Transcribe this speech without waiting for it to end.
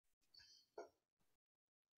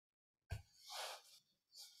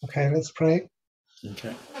Okay, let's pray.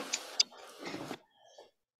 Okay.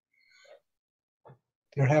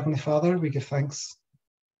 Dear Heavenly Father, we give thanks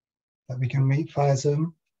that we can meet via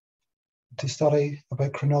Zoom to study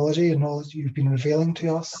about chronology and all that you've been revealing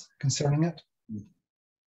to us concerning it.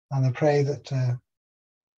 And I pray that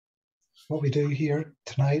what we do here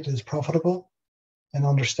tonight is profitable in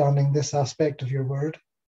understanding this aspect of your word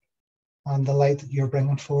and the light that you're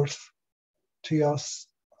bringing forth to us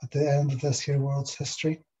at the end of this here world's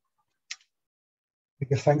history. We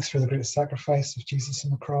give thanks for the great sacrifice of Jesus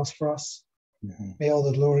on the cross for us. Mm-hmm. May all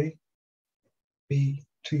the glory be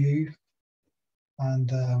to you,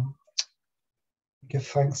 and give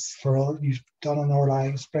thanks for all that you've done in our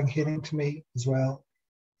lives. Bring healing to me as well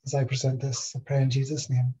as I present this. I pray in Jesus'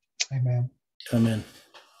 name. Amen. Amen.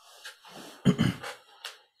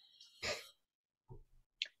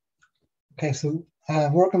 Okay, so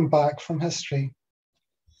working back from history,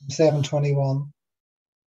 721.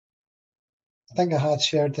 I think I had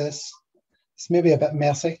shared this. It's maybe a bit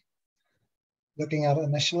messy looking at it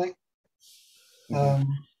initially. Mm-hmm.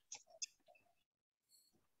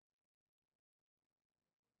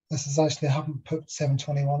 This is actually, I haven't put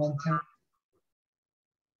 721 in here.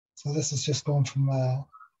 So this is just going from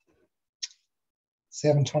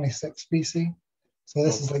 726 BC. So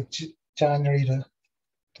this is like January to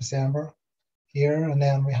December here. And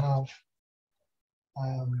then we have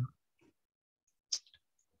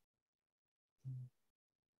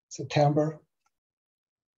September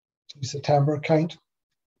to September count.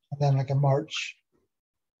 And then like a March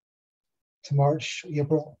to March,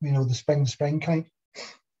 April, the spring to spring count.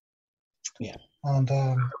 Yeah. And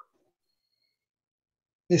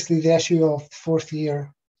basically the issue of the fourth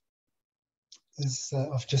year is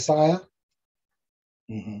of Josiah.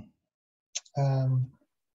 Mm-hmm.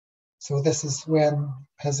 So this is when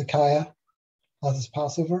Hezekiah has his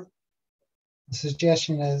Passover. The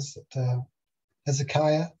suggestion is that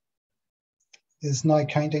Hezekiah is now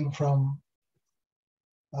counting from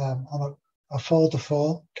on a fall to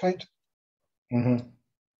fall count. Mm-hmm.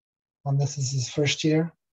 And this is his first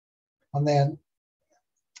year. And then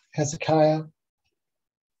Hezekiah,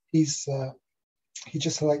 he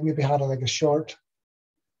just like maybe had a short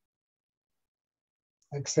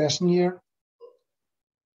accession year.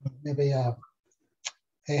 Maybe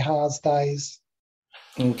Ahaz dies.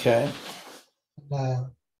 Okay.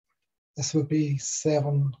 This would be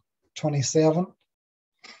 727.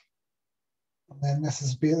 And then this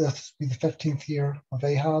would be the 15th year of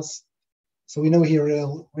Ahaz. So we know he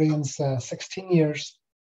reigns 16 years.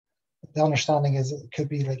 The understanding is it could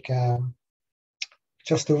be like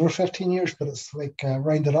just over 15 years, but it's like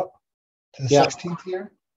rounded up to the 16th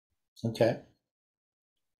year. Okay.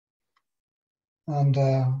 And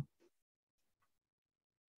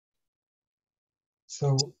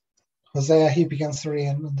so Hosea, he begins to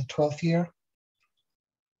reign in the 12th year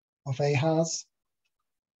of Ahaz.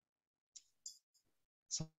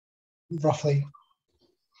 So roughly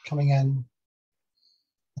coming in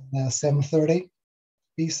 730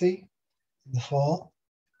 BC in the fall.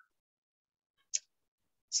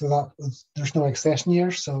 So there's no accession year,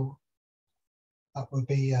 so that would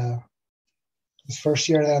be his first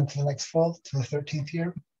year then to the next fall, to the 13th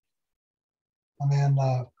year. And then,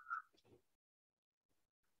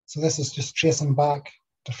 so this is just tracing back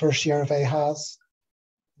the first year of Ahaz,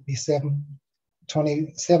 would be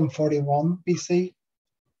 741 BC.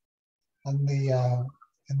 And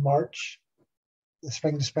in March, the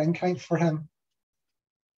spring to spring count for him.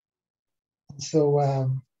 And so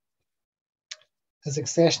his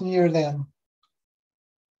accession year then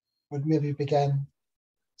would maybe begin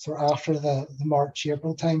after the March,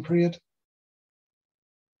 April time period.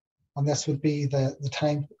 And this would be the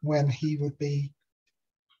time when he would be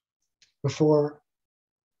before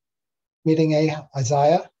meeting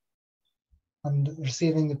Isaiah and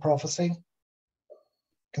receiving the prophecy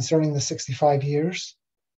concerning the 65 years.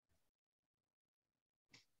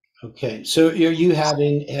 Okay, so are you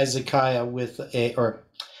having Hezekiah or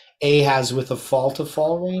Ahaz with a fall to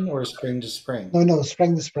fall reign or spring to spring? No,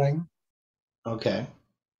 spring to spring. Okay.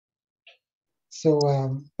 So,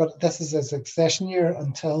 but this is his accession year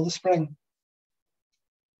until the spring.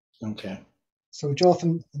 Okay. So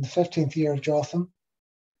Jotham, in the 15th year of Jotham,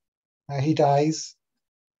 he dies.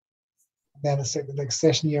 Then it's the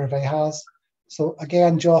accession year of Ahaz. So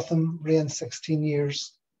again, Jotham reigns 16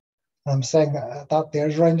 years. I'm saying that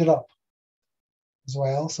there's rounded up as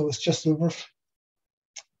well. So it's just over.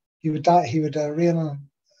 He would die. He would reign.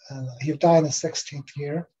 He would die in the 16th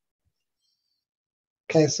year.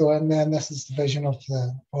 Okay, so and then this is the vision of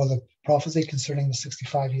the prophecy concerning the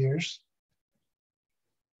 65 years.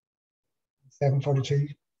 742,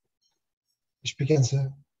 which begins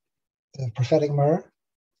the prophetic mirror.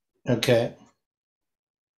 Okay.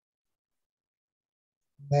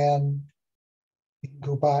 Then we can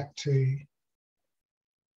go back to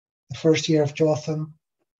the first year of Jotham,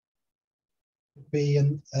 would be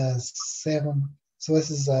in 7. So this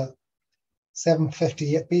is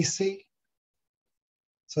 758 BC.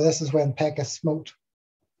 So this is when Pekah smote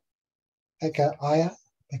Pekahiah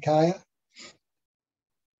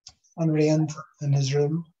and reigned in his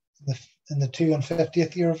room in the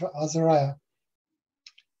 250th year of Azariah.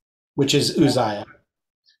 Which is Uzziah.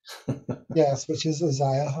 Yes, which is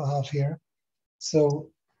Uzziah I have here. So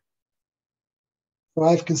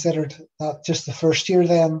I've considered that just the first year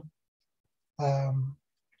then.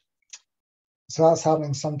 So that's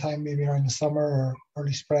happening sometime maybe around the summer or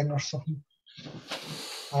early spring or something.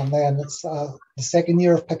 And then it's the second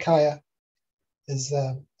year of Pekahiah is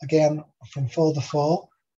again from fall to fall.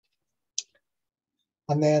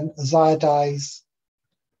 And then Uzziah dies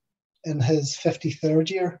in his 53rd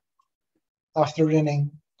year after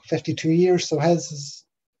reigning 52 years. So his is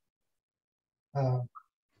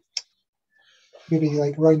maybe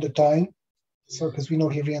like rounded down. So because we know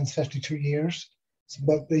he reigns 52 years. So,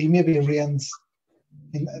 but he maybe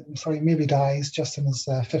maybe dies just in his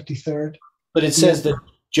 53rd. But it says that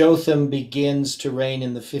Jotham begins to reign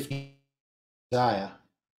in the 50th Uzziah.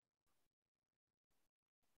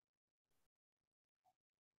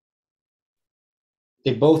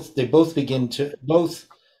 They both begin to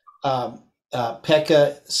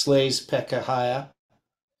Pekah slays Pekahiah,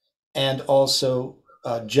 and also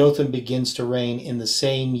Jotham begins to reign in the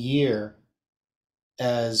same year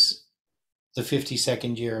as the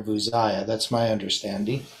 52nd year of Uzziah. That's my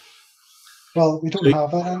understanding. Well, we don't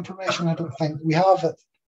have that information. I don't think we have it.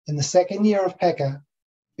 In the second year of Pekah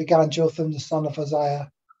began Jotham the son of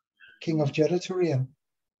Uzziah, king of Judah, to reign.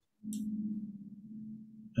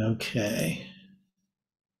 Okay.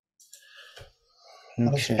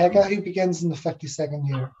 And it's Pekah who begins in the 52nd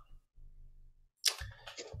year.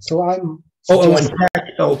 So I'm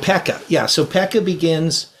Pekah. Yeah, so Pekah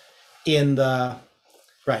begins in the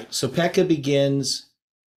right. So Pekah begins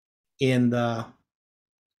in the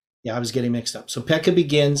I was getting mixed up. So Pekah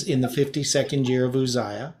begins in the 52nd year of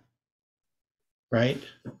Uzziah, right?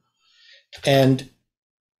 And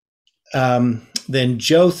then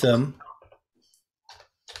Jotham,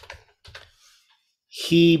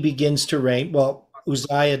 he begins to reign. Well,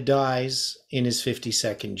 Uzziah dies in his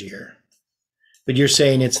 52nd year. But you're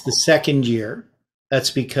saying it's the second year.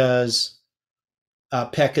 That's because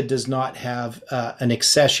Pekah does not have an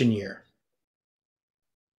accession year,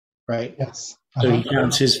 right? Yes. So he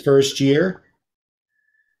counts his first year.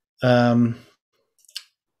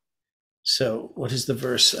 So what is the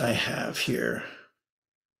verse I have here?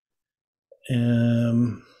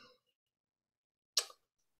 I'm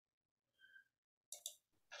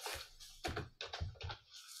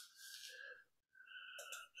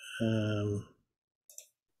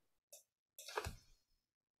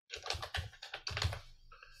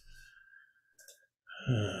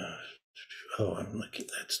looking.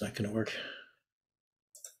 That's not going to work.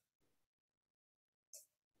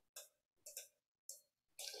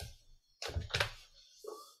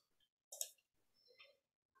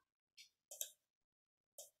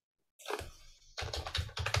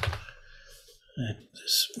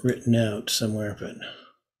 It's written out somewhere, but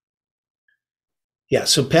yeah.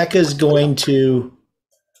 So Pekah's going to,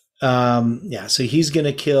 so he's going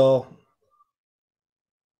to kill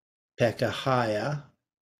Pekahiah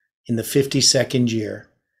in the 52nd year,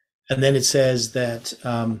 and then it says that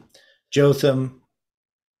Jotham,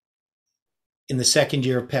 in the second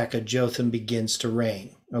year of Pekah, Jotham begins to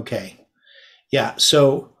reign. Okay, yeah.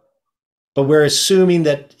 So, but we're assuming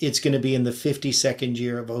that it's going to be in the 52nd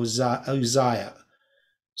year of Uzziah,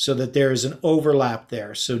 so that there is an overlap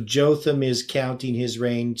there. So Jotham is counting his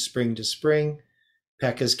reign spring to spring.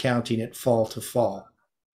 Pekah's counting it fall to fall.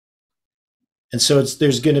 And so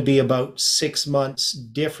there's going to be about 6 months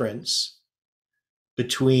difference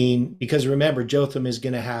between, because remember, Jotham is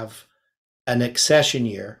going to have an accession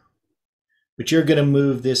year, but you're going to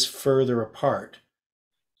move this further apart.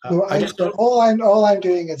 All I'm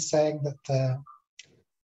doing is saying that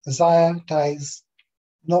Uzziah dies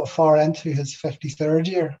not far into his 53rd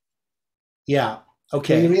year. Yeah.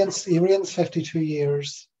 Okay. So he reigns 52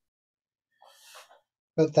 years,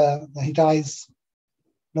 but he dies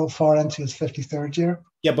not far into his 53rd year.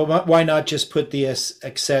 Yeah, but why not just put the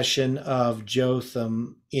accession of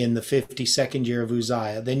Jotham in the 52nd year of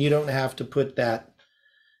Uzziah? Then you don't have to put that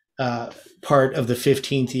part of the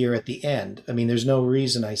 15th year at the end. I mean, there's no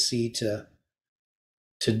reason I see to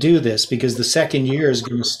do this, because the second year is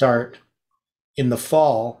going to start in the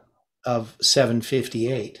fall of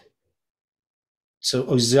 758. So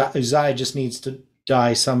Uzziah just needs to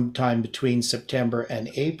die sometime between September and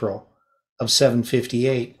April of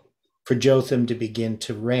 758 for Jotham to begin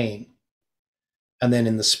to reign. And then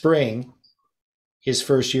in the spring, his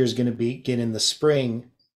first year is going to begin in the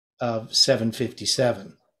spring of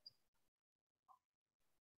 757.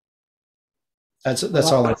 That's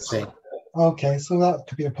all I'm saying. Okay, so that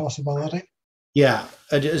could be a possibility. Yeah,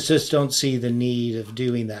 I just don't see the need of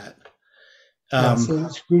doing that. So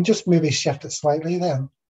we'll just maybe shift it slightly then.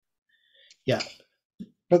 Yeah.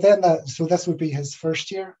 But then so this would be his first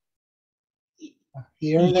year?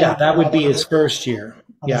 Yeah, that would be his first year.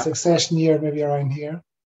 And the succession year maybe around here?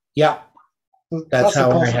 Yeah. So that's a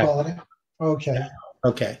possibility. Okay. Yeah.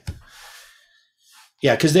 Okay.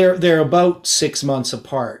 Yeah, because they're about 6 months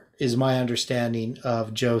apart, is my understanding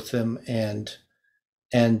of Jotham and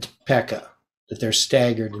Pekah, that they're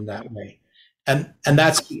staggered in that way, and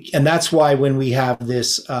that's why when we have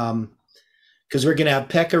this, because we're going to have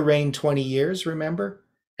Pekah reign 20 years, remember,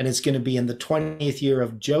 and it's going to be in the 20th year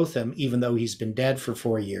of Jotham, even though he's been dead for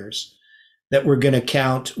 4 years, that we're going to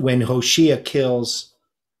count when Hoshea kills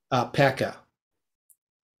Pekah,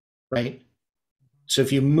 right? So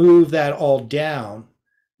if you move that all down,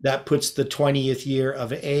 that puts the 20th year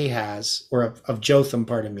of Ahaz, or of Jotham,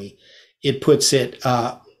 pardon me, it puts it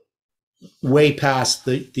way past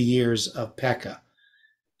the years of Pekah,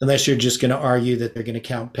 unless you're just going to argue that they're going to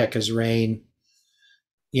count Pekah's reign,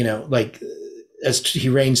 like as he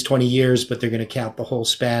reigns 20 years, but they're going to count the whole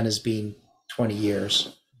span as being 20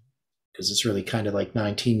 years, because it's really kind of like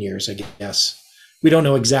 19 years, I guess. We don't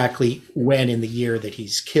know exactly when in the year that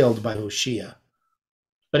he's killed by Hoshea.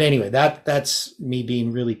 But anyway, that's me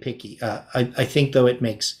being really picky. I think, though, it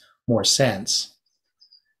makes more sense.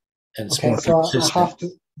 And it's more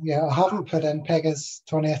consistent. I haven't put in Pekah's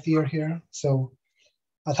 20th year here, so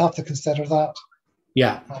I'd have to consider that.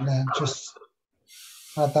 Yeah. And then just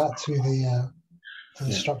add that to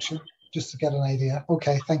the structure, just to get an idea.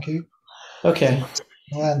 Okay, thank you. Okay.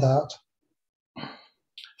 We'll end that.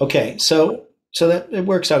 Okay, so that it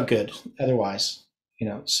works out good otherwise,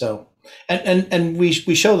 so and we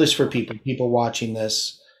show this for people watching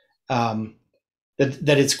this, that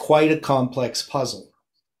it's quite a complex puzzle,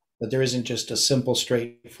 that there isn't just a simple,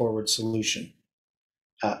 straightforward solution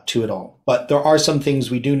to it all. But there are some things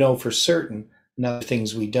we do know for certain, and other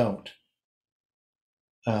things we don't.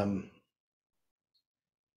 And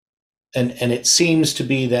it seems to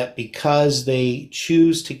be that because they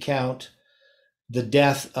choose to count the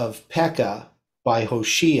death of Pekah by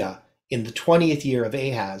Hoshea in the 20th year of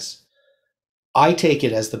Ahaz, I take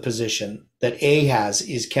it as the position that Ahaz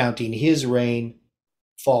is counting his reign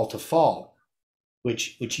fall to fall,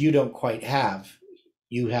 which you don't quite have.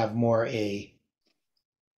 You have more you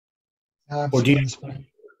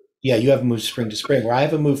have moved spring to spring, where I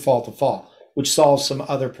have a move fall to fall, which solves some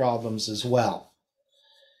other problems as well.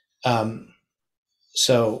 But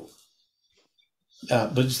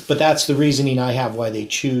that's the reasoning I have why they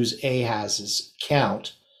choose Ahaz's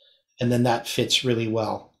count, and then that fits really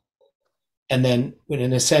well. And then,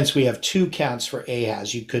 in a sense, we have two counts for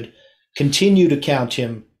Ahaz. You could continue to count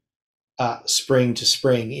him spring to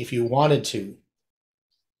spring if you wanted to,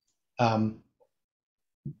 and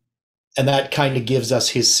that kind of gives us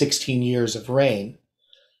his 16 years of reign.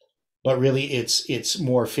 But really, it's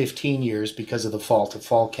more 15 years because of the fall to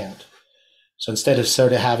fall count. So instead of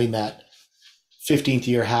sort of having that 15th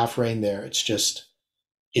year half reign there, it's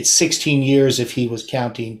 16 years if he was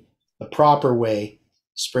counting the proper way,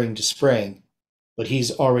 spring to spring, but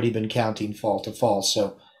he's already been counting fall to fall.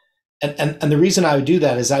 So, and the reason I would do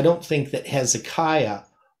that is I don't think that Hezekiah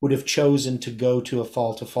would have chosen to go to a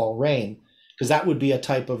fall to fall reign, because that would be a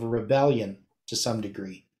type of a rebellion to some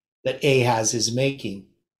degree that Ahaz is making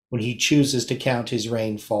when he chooses to count his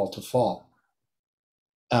reign fall to fall.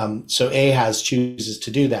 So Ahaz chooses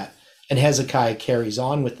to do that, and Hezekiah carries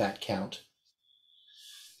on with that count.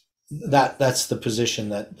 That's the position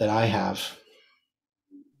that I have.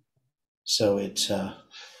 So it's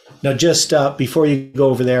now just before you go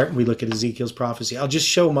over there, we look at Ezekiel's prophecy. I'll just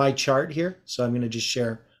show my chart here. So I'm going to just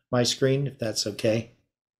share my screen, if that's okay.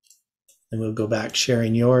 And we'll go back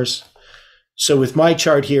sharing yours. So with my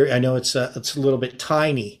chart here, I know it's a little bit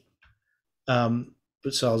tiny,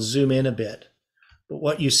 but so I'll zoom in a bit. But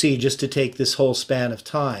what you see, just to take this whole span of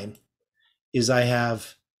time, is I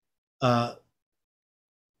have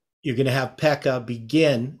you're going to have Pekah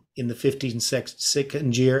begin in the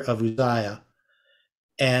 52nd year of Uzziah,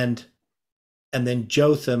 and then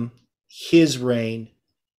Jotham, his reign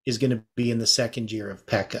is going to be in the 2nd year of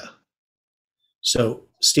Pekah. So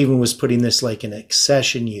Stephen was putting this like an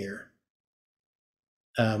accession year.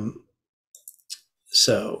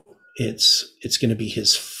 So it's going to be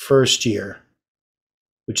his first year,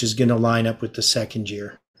 which is going to line up with the second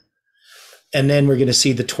year. And then we're going to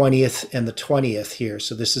see the 20th and the 20th here.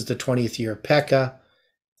 So this is the 20th year of Pekah,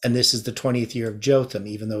 and this is the 20th year of Jotham,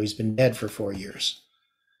 even though he's been dead for 4 years.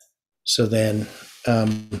 So then,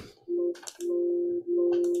 okay,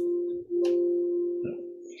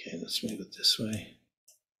 let's move it this way.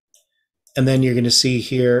 And then you're going to see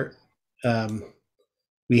here,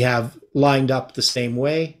 we have lined up the same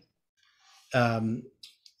way.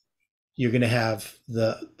 You're going to have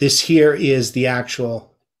this here is the actual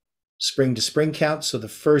spring to spring count. So the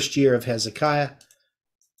first year of Hezekiah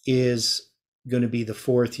is going to be the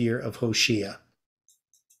 4th year of Hoshea.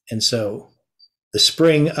 And so the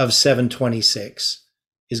spring of 726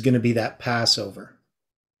 is going to be that Passover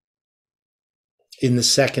in the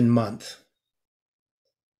second month.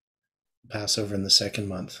 Passover in the second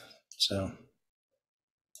month. So,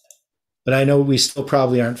 but I know we still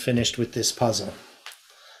probably aren't finished with this puzzle.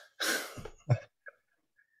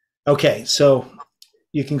 Okay, so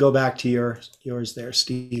you can go back to yours there,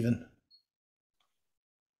 Stephen.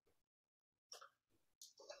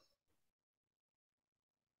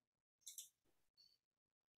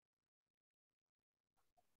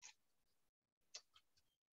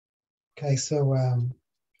 Okay, so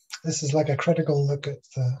this is like a critical look at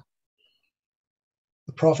the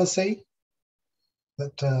prophecy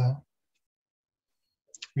that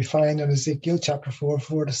we find in Ezekiel chapter 4,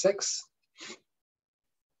 4-6.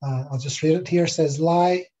 I'll just read it here. It says,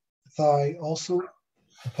 "Lie thou also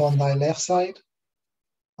upon thy left side,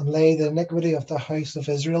 and lay the iniquity of the house of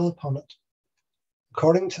Israel upon it,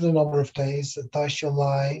 according to the number of days that thou shalt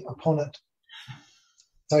lie upon it.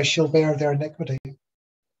 Thou shalt bear their iniquity.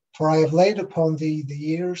 For I have laid upon thee the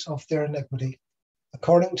years of their iniquity,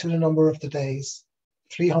 according to the number of the days,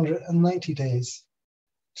 390 days.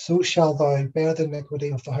 So shalt thou bear the iniquity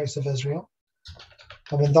of the house of Israel.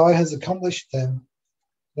 And when thou hast accomplished them,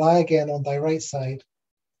 lie again on thy right side,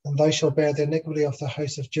 and thou shalt bear the iniquity of the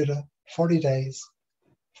house of Judah 40 days,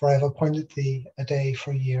 for I have appointed thee a day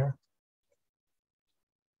for a year."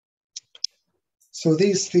 So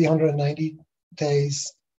these 390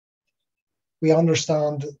 days, we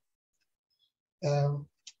understand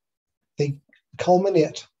they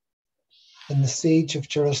culminate in the siege of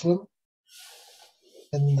Jerusalem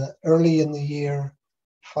early in the year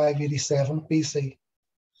 587 BC.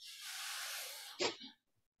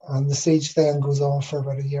 And the siege then goes on for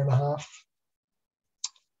about a year and a half.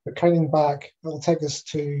 But counting back, it'll take us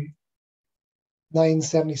to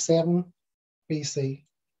 977 BC,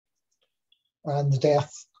 and the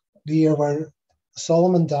year where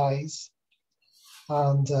Solomon dies,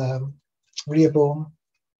 and Rehoboam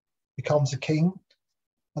becomes a king,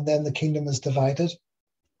 and then the kingdom is divided.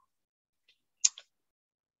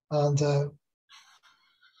 And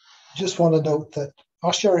just want to note that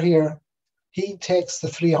Usher here, he takes the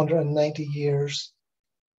 390 years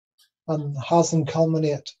and has them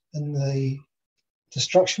culminate in the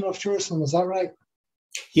destruction of Jerusalem. Is that right?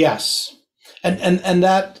 Yes. And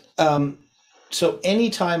that, so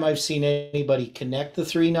anytime I've seen anybody connect the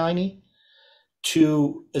 390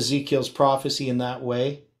 to Ezekiel's prophecy in that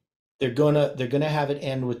way, they're gonna have it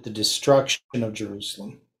end with the destruction of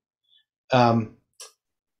Jerusalem.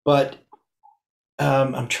 But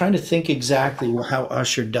I'm trying to think exactly how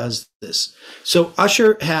Usher does this. So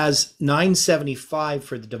Usher has 975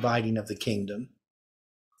 for the dividing of the kingdom,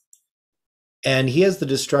 and he has the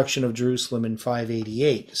destruction of Jerusalem in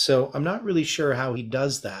 588. So I'm not really sure how he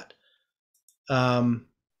does that.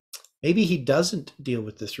 Maybe he doesn't deal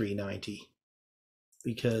with the 390,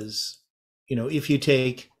 because, if you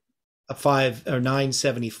take a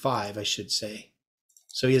 975, I should say.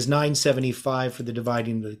 So he has 975 for the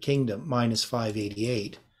dividing of the kingdom minus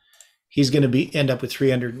 588. He's going to end up with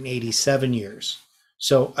 387 years.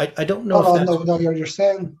 So I don't know. No, you're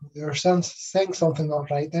saying something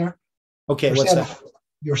not right there. Okay, what's that?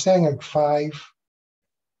 You're saying like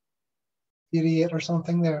 588 or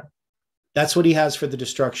something there. That's what he has for the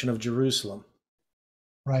destruction of Jerusalem.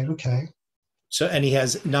 Right. Okay. So, and he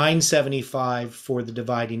has 975 for the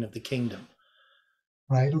dividing of the kingdom.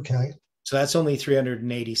 Right. Okay. So that's only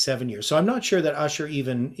 387 years. So I'm not sure that Usher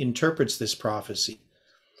even interprets this prophecy.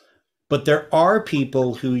 But there are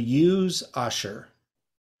people who use Usher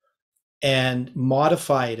and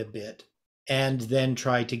modify it a bit and then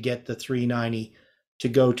try to get the 390 to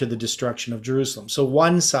go to the destruction of Jerusalem. So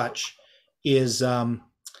one such is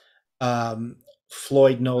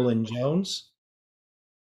Floyd Nolan Jones.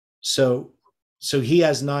 So he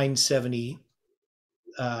has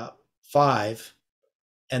 975.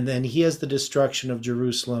 And then he has the destruction of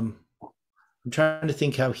Jerusalem. I'm trying to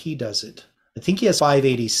think how he does it. I think he has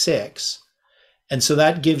 586. And so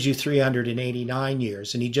that gives you 389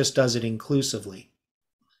 years, and he just does it inclusively.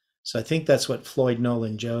 So I think that's what Floyd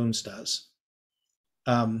Nolan Jones does.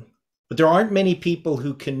 But there aren't many people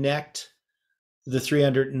who connect the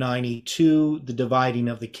 390 to the dividing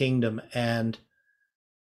of the kingdom, and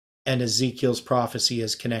Ezekiel's prophecy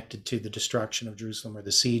is connected to the destruction of Jerusalem or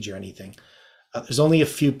the siege or anything. There's only a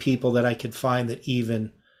few people that I could find that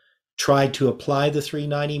even tried to apply the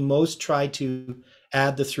 390. Most tried to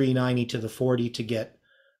add the 390 to the 40 to get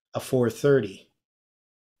a 430,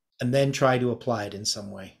 and then try to apply it in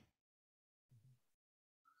some way.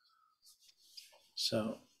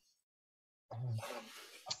 So,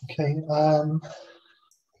 okay.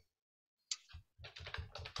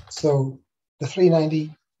 So the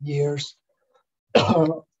 390 years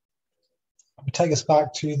would take us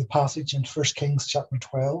back to the passage in 1 Kings chapter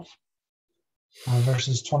 12,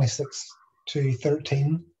 verses 26 to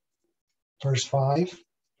 13, verse 5.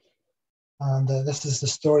 And this is the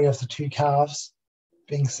story of the two calves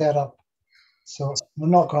being set up. So we're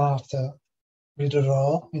not going to have to read it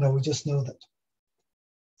all. We just know that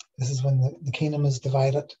this is when the kingdom is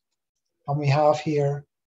divided. And we have here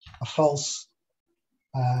a false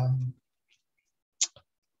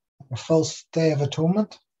Day of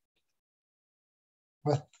Atonement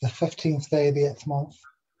with the 15th day of the 8th month,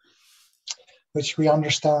 which we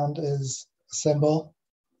understand is a symbol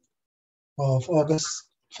of August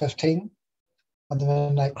 15 and the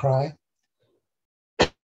Midnight Cry,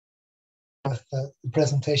 with the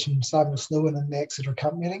presentation of Samuel Sloan in the Exeter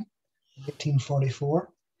Camp Meeting in 1844.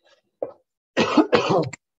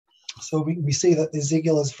 So we see that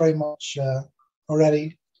Ezekiel is very much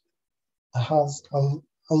already has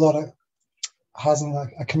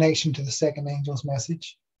a connection to the second angel's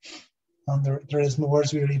message, and there is more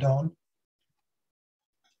as we read on.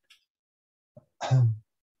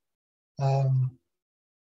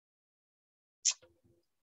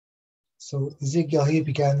 So Ezekiel, he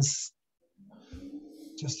begins,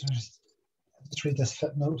 just read this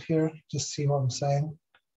footnote here, just see what I'm saying.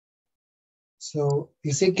 So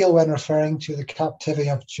Ezekiel, when referring to the captivity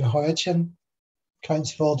of Jehoiachin,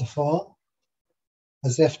 counts fall to fall,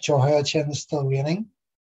 as if Jehoiachin is still reigning.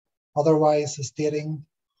 Otherwise, his dating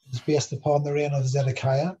is based upon the reign of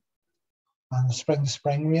Zedekiah and the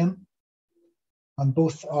spring-to-spring reign, and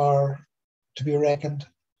both are to be reckoned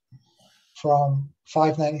from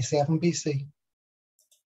 597 BC.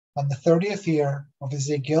 And the 30th year of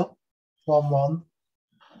Ezekiel, 1:1,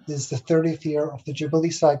 is the 30th year of the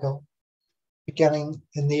Jubilee cycle, beginning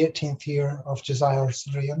in the 18th year of Josiah's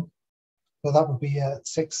reign. So that would be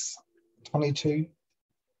 622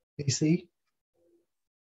 BC.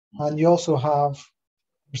 And you also have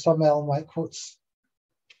some Ellen White quotes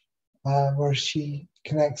where she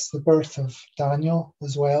connects the birth of Daniel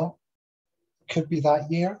as well. It could be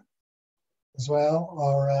that year as well,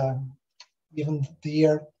 or even the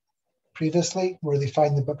year previously where they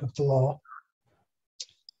find the book of the law.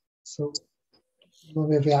 So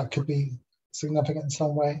maybe that could be significant in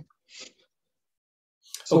some way.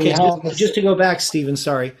 So okay, just to go back, Stephen,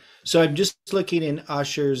 sorry. So I'm just looking in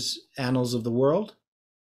Ussher's Annals of the World.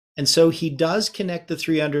 And so he does connect the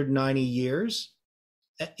 390 years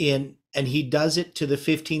and he does it to the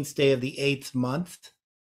 15th day of the 8th month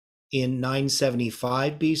in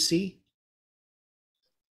 975 BC.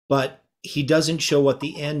 But he doesn't show what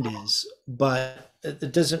the end is, but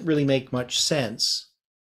it doesn't really make much sense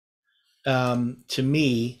to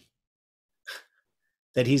me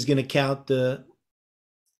that he's going to count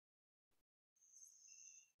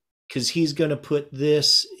because he's going to put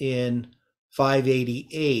this in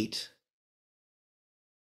 588.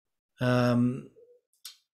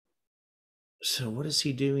 So what is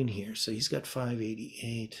he doing here? So he's got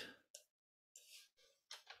 588.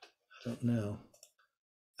 I don't know.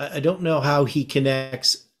 I don't know how he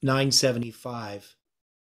connects 975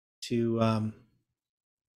 to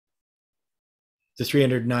the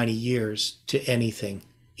 390 years to anything,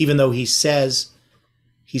 even though he says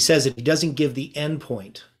that he doesn't give the end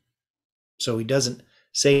point. So he doesn't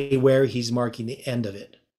say where he's marking the end of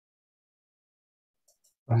it.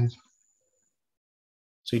 Right.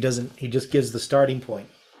 So he just gives the starting point.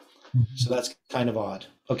 Mm-hmm. So that's kind of odd.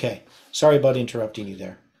 Okay. Sorry about interrupting you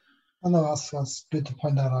there. Oh, no, that's good to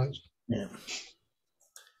point that out. Yeah.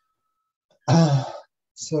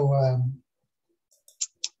 So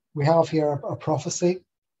we have here a prophecy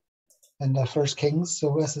in the First Kings.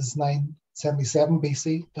 So this is 977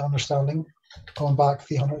 BC, the understanding, going back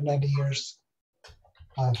 390 years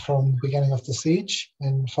from the beginning of the siege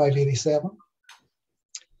in 587.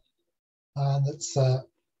 And it's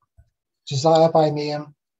Josiah by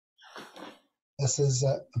name This is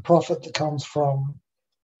a prophet that comes from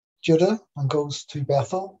Judah and goes to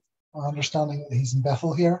Bethel. Our understanding that he's in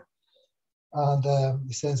Bethel here. And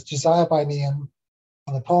he says, Josiah by name,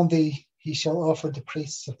 and upon thee he shall offer the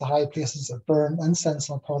priests of the high places that burn incense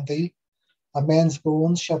upon thee, and men's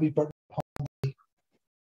bones shall be burnt upon thee.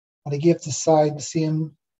 And he gave the sign the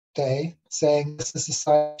same day, saying, This is the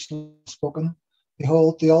sign spoken.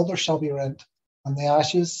 Behold, the altar shall be rent, and the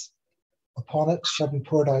ashes upon it shall be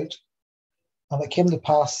poured out. And it came to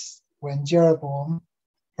pass, when Jeroboam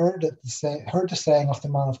heard the saying of the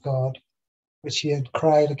man of God, which he had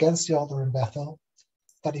cried against the altar in Bethel,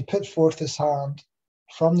 that he put forth his hand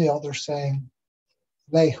from the altar, saying,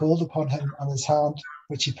 Lay hold upon him, and his hand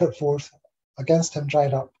which he put forth against him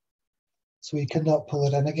dried up, so he could not pull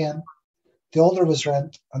it in again. The altar was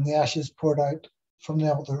rent, and the ashes poured out from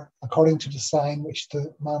the altar, according to the sign which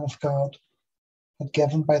the man of God had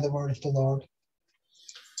given by the word of the Lord.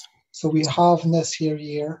 So we have in this here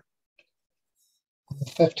year, on the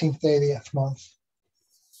 15th day of the 8th month,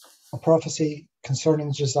 a prophecy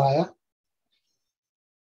concerning Josiah.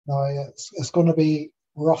 Now, it's going to be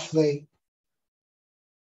roughly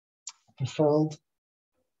fulfilled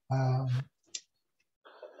about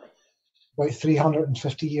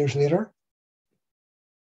 350 years later,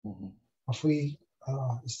 if we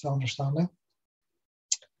is the understanding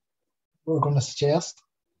we're going to suggest.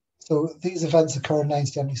 So these events occur in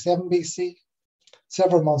 977 BC,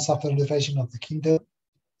 several months after the division of the kingdom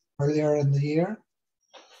earlier in the year.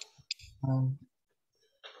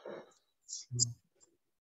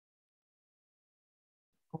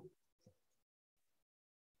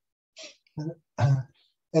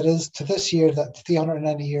 It is to this year that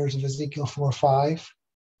 390 years of Ezekiel 4:5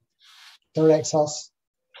 directs us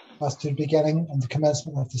as to the beginning and the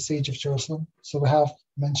commencement of the siege of Jerusalem. So we have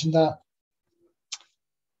mentioned that.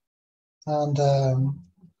 And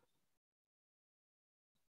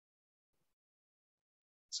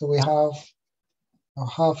so I'll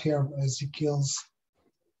have here Ezekiel's,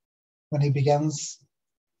 when he begins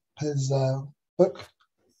his book,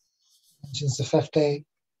 which is the 5th day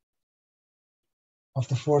of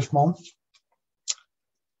the 4th month.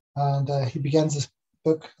 And he begins his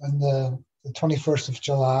book on the 21st of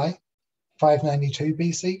July, 592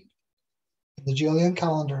 BC, in the Julian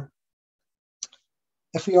calendar.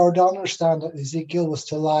 If we are to understand that Ezekiel was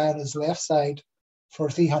to lie on his left side for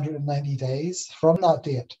 390 days from that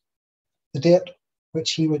date, the date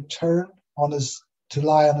which he would turn on to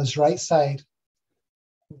lie on his right side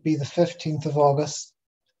would be the 15th of August,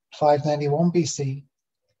 591 BC,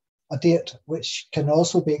 a date which can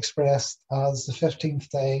also be expressed as the 15th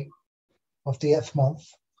day of the 8th month,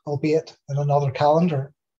 albeit in another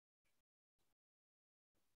calendar.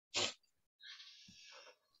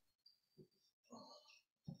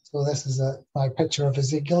 So this is my picture of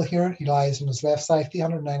Ezekiel here. He lies on his left side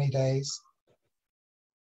 390 days.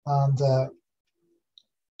 And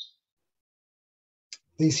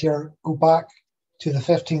these here go back to the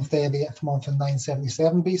 15th day of the 8th month in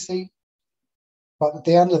 977 BC. But at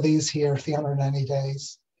the end of these here, 390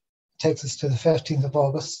 days, takes us to the 15th of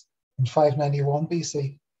August in 591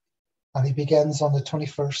 BC. And he begins on the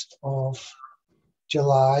 21st of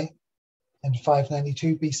July in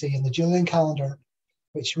 592 BC in the Julian calendar,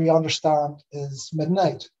 which we understand is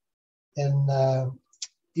midnight. In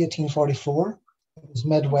 1844, it was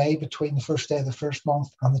midway between the first day of the first month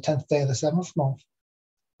and the 10th day of the 7th month.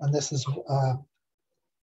 And this is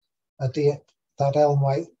a date that Ellen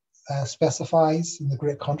White specifies in the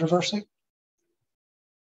Great Controversy.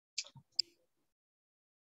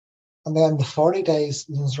 And then the 40 days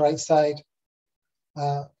on his right side,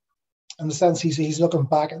 in the sense he's looking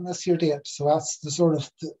back at this year date. So that's the sort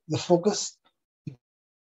of the focus.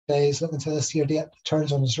 Days looking to this year date,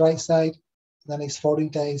 turns on his right side, and then he's 40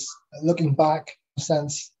 days looking back in a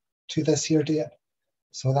sense to this year date.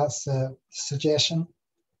 So that's the suggestion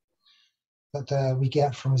that we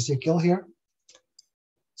get from Ezekiel here.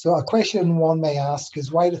 So a question one may ask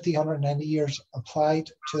is, why do 390 years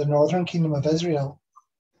applied to the northern kingdom of Israel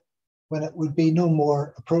when it would be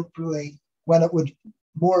more appropriately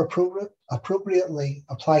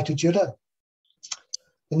apply to Judah?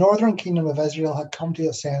 The northern kingdom of Israel had come to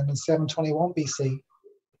its end in 721 BC,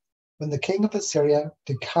 when the king of Assyria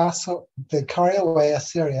did carry away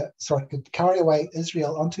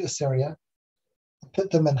Israel unto Assyria, and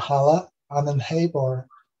put them in Hala and in Habor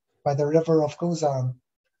by the river of Gozan,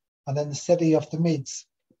 and in the city of the Medes.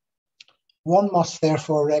 One must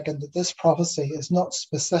therefore reckon that this prophecy is not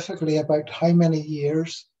specifically about how many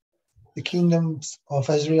years the kingdoms of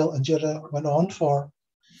Israel and Judah went on for,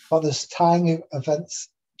 but is tying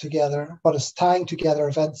together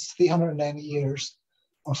events 390 years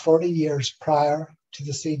of 40 years prior to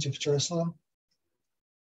the siege of Jerusalem.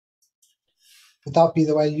 Would that be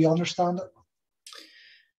the way you understand it?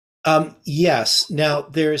 Yes. Now,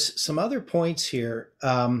 there's some other points here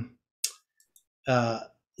that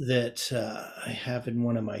I have in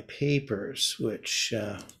one of my papers, which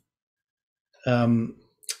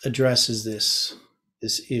addresses this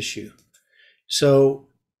issue. So,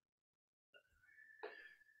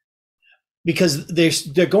 because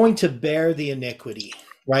they're going to bear the iniquity,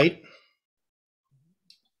 right?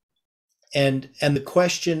 And the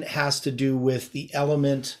question has to do with the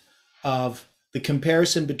element of the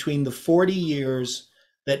comparison between the 40 years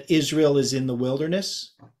that Israel is in the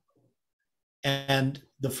wilderness and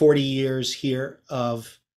the 40 years here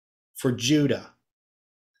for Judah,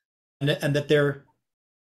 and that there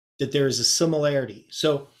is a similarity.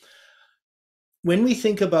 So when we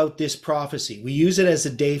think about this prophecy, we use it as a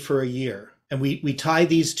day for a year, and we tie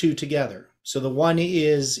these two together. So the one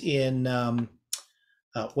is in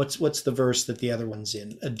what's the verse that the other one's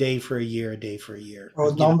in? A day for a year, a day for a year. Oh,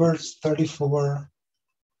 Numbers 34.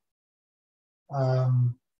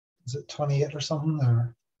 Is it 28 or something?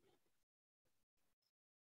 Or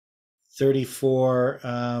 34.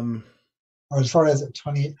 or as far as it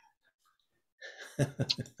 28.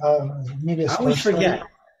 Maybe it's I always forget.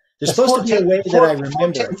 30. There's supposed to be a way that I remember.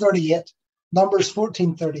 1438. Numbers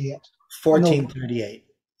 1438. 1438.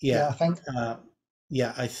 Yeah, I think.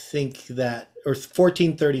 Yeah, I think that, or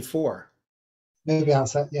 1434. Maybe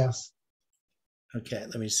that's it, yes. Okay,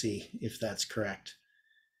 let me see if that's correct.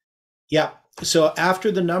 Yeah, so after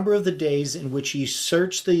the number of the days in which ye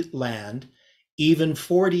search the land, even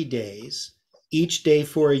 40 days, each day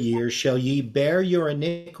for a year, shall ye bear your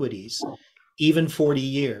iniquities, even 40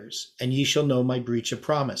 years, and ye shall know my breach of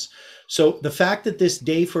promise. So the fact that this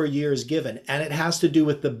day for a year is given, and it has to do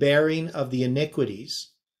with the bearing of the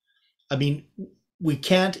iniquities, I mean, we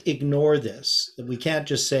can't ignore this. We can't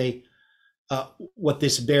just say what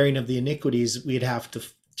this bearing of the iniquities, we'd have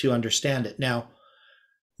to understand it. Now,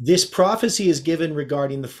 this prophecy is given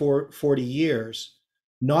regarding the 40 years,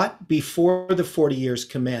 not before the 40 years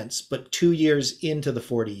commence, but 2 years into the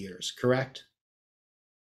 40 years, correct?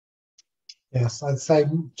 Yes, I'd say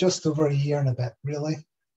just over a year and a bit, really.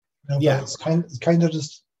 Yeah. But it's kind of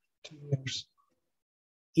just 2 years.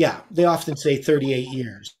 Yeah, they often say 38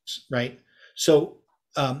 years, right? So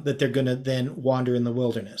that they're going to then wander in the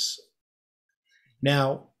wilderness.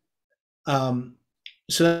 Now,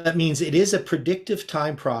 so that means it is a predictive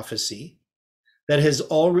time prophecy that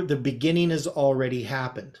the beginning has already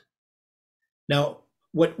happened. Now,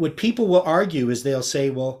 what people will argue is they'll say,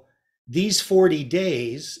 well, these 40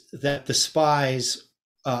 days that the spies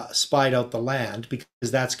spied out the land, because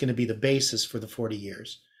that's going to be the basis for the 40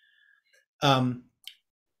 years,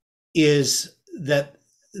 is that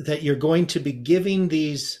you're going to be giving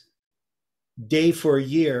these day for a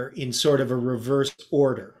year in sort of a reverse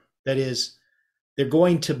order. That is, they're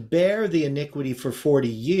going to bear the iniquity for 40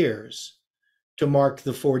 years to mark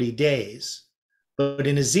the 40 days. But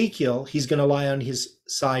in Ezekiel, he's going to lie on his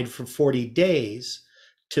side for 40 days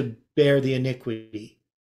to bear the iniquity,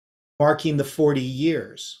 marking the 40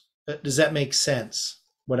 years. Does that make sense,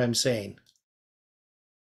 what I'm saying?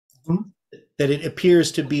 Mm-hmm. That it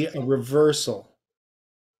appears to be a reversal.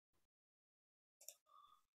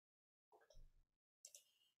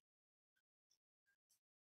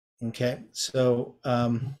 Okay, so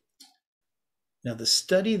now the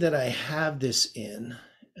study that I have this in,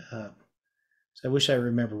 so I wish I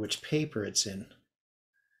remember which paper it's in,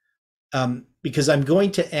 because I'm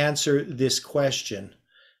going to answer this question,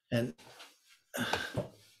 and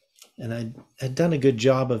I'd done a good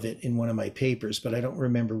job of it in one of my papers, but I don't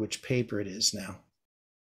remember which paper it is now.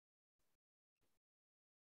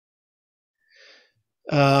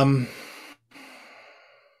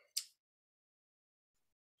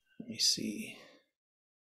 Let me see.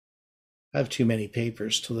 I have too many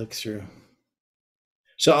papers to look through.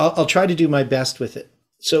 So I'll try to do my best with it.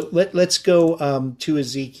 So let's go to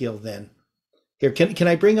Ezekiel then. Here, can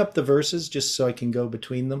I bring up the verses just so I can go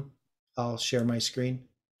between them? I'll share my screen.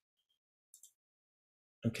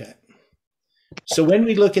 Okay. So when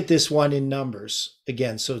we look at this one in Numbers,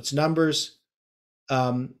 again, so it's Numbers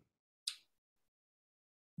 14,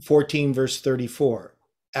 verse 34.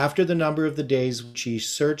 After the number of the days which ye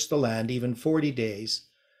search the land, even 40 days,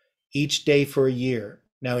 each day for a year.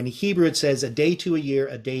 Now in Hebrew it says a day to a year,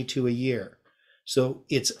 a day to a year. So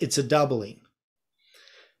it's a doubling.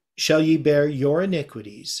 Shall ye bear your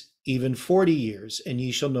iniquities, even 40 years, and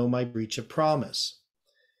ye shall know my breach of promise.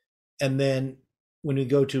 And then when we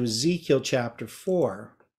go to Ezekiel chapter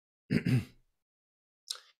 4,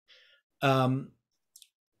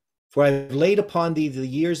 For I have laid upon thee the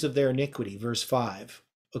years of their iniquity, verse 5,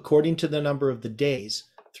 according to the number of the days,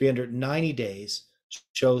 390 days,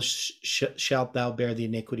 shalt thou bear the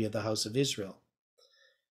iniquity of the house of Israel.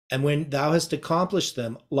 And when thou hast accomplished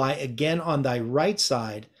them, lie again on thy right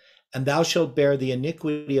side, and thou shalt bear the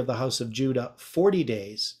iniquity of the house of Judah 40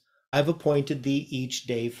 days. I have appointed thee each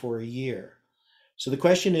day for a year. So the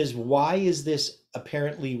question is, why is this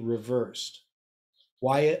apparently reversed?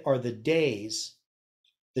 Why are the days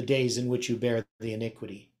in which you bear the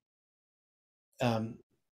iniquity? And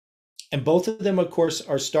both of them, of course,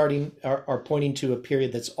 are pointing to a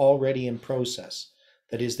period that's already in process.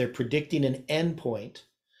 That is, they're predicting an end point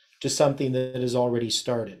to something that has already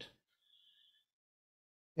started.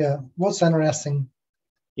 Yeah, what's interesting,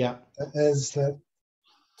 yeah, is that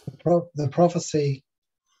the prophecy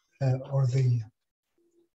or the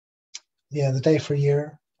day for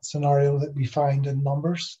year scenario that we find in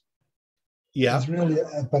Numbers, is really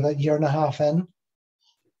about a year and a half in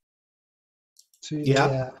to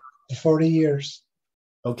the 40 years.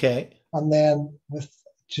 Okay. And then with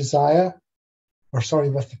with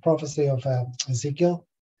the prophecy of Ezekiel,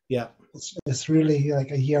 it's really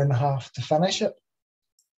like a year and a half to finish it.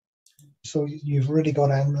 So you've really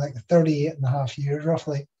gone in like 38 and a half years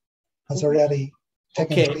roughly has already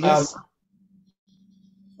taken place.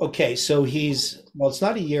 Okay, so it's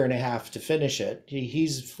not a year and a half to finish it.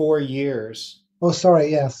 He's 4 years. Oh,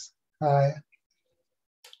 sorry, yes.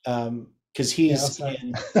 Because he's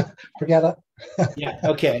in... Forget it. Yeah,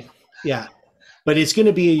 okay, yeah. But it's going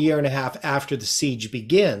to be a year and a half after the siege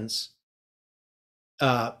begins.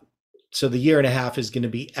 So the year and a half is going to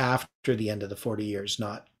be after the end of the 40 years,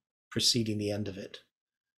 not preceding the end of it.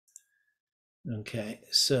 Okay,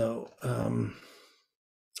 so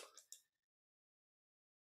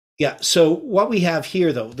so what we have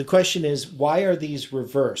here, though, the question is, why are these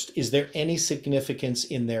reversed? Is there any significance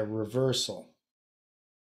in their reversal?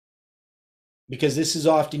 Because this is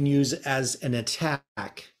often used as an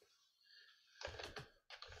attack.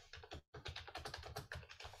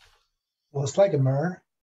 Well, it's like a mirror.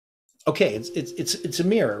 Okay, it's a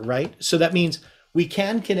mirror, right? So that means we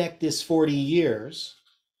can connect this 40 years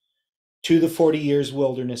to the 40 years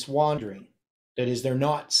wilderness wandering. That is, they're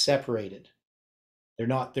not separated. They're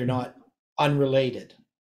not unrelated.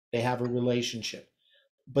 They have a relationship,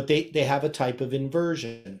 but they have a type of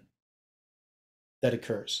inversion that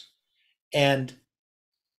occurs. And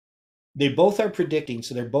they both are predicting,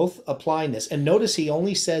 so they're both applying this. And notice he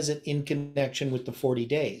only says it in connection with the 40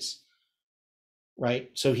 days, right?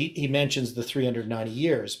 So he mentions the 390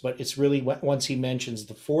 years, but it's really once he mentions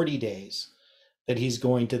the 40 days that he's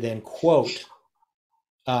going to then quote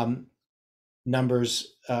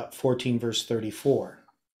Numbers 14, verse 34,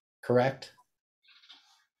 correct?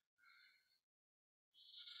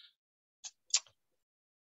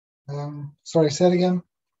 Sorry, say it again.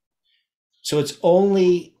 So it's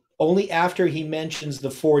only after he mentions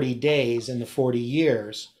the 40 days and the 40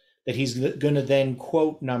 years that he's going to then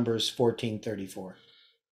quote Numbers 14:34.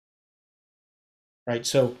 Right?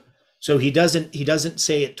 So he doesn't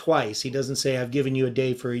say it twice. He doesn't say, I've given you a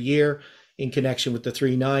day for a year in connection with the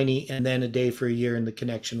 390 and then a day for a year in the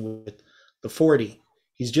connection with the 40.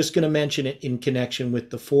 He's just going to mention it in connection with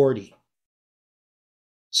the 40.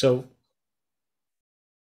 So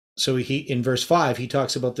he, in verse 5, he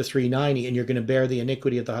talks about the 390, and you're going to bear the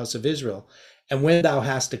iniquity of the house of Israel. And when thou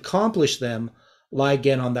hast accomplished them, lie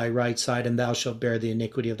again on thy right side, and thou shalt bear the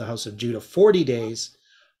iniquity of the house of Judah 40 days.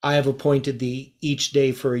 I have appointed thee each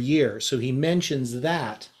day for a year. So he mentions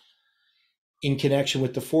that in connection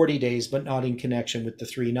with the 40 days, but not in connection with the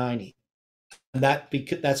 390. And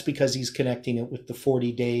that's because he's connecting it with the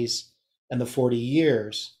 40 days and the 40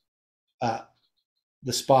 years,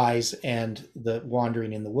 the spies and the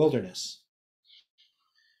wandering in the wilderness.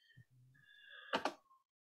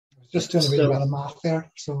 Just doing a bit of math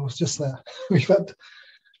there. So it's just I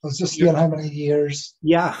was just seeing how many years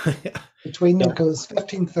between them, because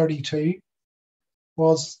 1532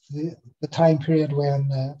 was the time period when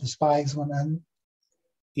the spies went in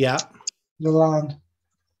the land,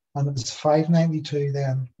 and it was 592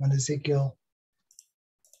 then when Ezekiel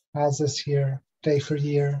has this here day for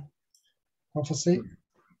year prophecy.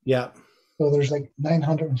 So there's like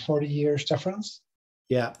 940 years difference.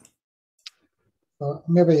 So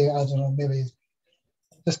maybe, I don't know, maybe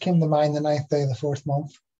just came to mind the 9th day of the 4th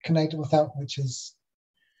month connected with that, which is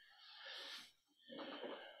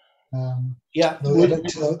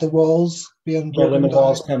the walls being broken when the down.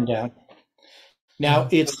 walls come down. Now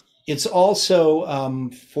it's also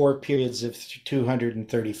 4 periods of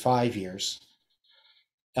 235 years.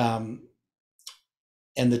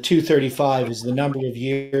 And the 235 is the number of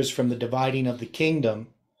years from the dividing of the kingdom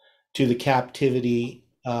to the captivity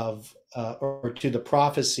of, or to the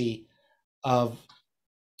prophecy of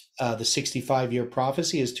the 65-year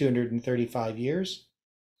prophecy is 235 years.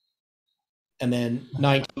 And then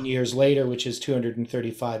 19 years later, which is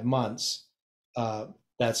 235 months,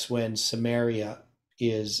 that's when Samaria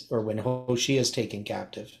is, or when Hoshea is taken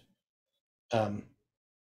captive.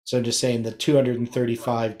 So I'm just saying that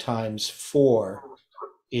 235 times 4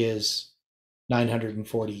 is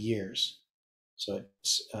 940 years. So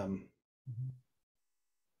it's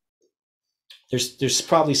there's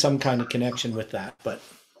probably some kind of connection with that, but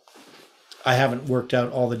I haven't worked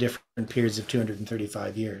out all the different periods of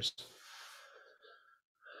 235 years.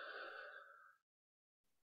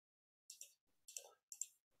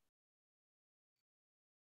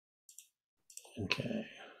 Okay.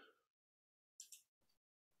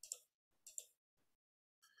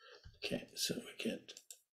 Okay, so we get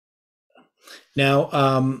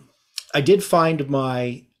now. I did find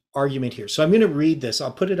my argument here, so I'm going to read this.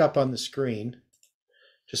 I'll put it up on the screen,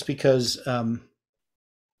 just because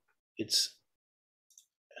it's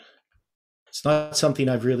not something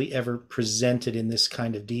I've really ever presented in this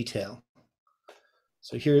kind of detail.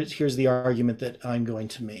 So here's the argument that I'm going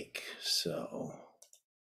to make. So.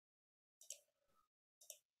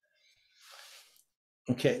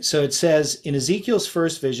 Okay, so it says, in Ezekiel's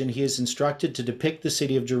first vision, he is instructed to depict the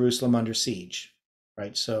city of Jerusalem under siege,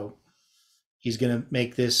 right? So he's going to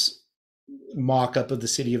make this mock-up of the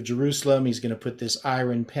city of Jerusalem. He's going to put this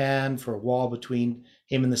iron pan for a wall between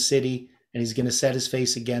him and the city, and he's going to set his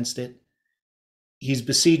face against it. He's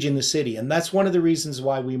besieging the city, and that's one of the reasons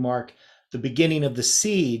why we mark the beginning of the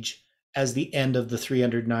siege as the end of the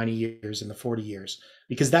 390 years and the 40 years,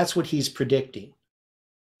 because that's what he's predicting.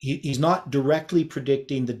 He's not directly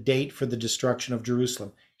predicting the date for the destruction of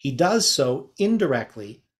Jerusalem. He does so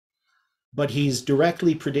indirectly, but he's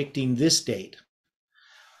directly predicting this date.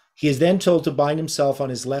 He is then told to bind himself on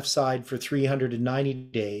his left side for 390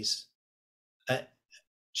 days.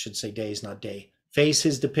 Should say days, not day. Face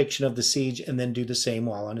his depiction of the siege, and then do the same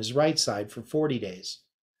while on his right side for 40 days.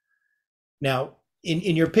 Now,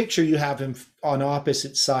 in your picture, you have him on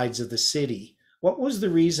opposite sides of the city. What was the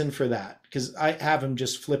reason for that? Because I have him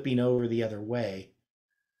just flipping over the other way.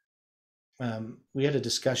 We had a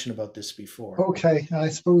discussion about this before. Okay, I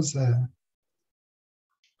suppose.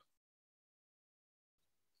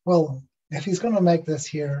 Well, if he's going to make this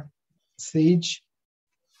here siege,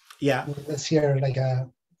 yeah, this here like a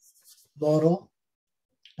model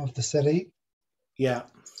of the city. Yeah.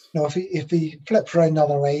 No, if he flips around the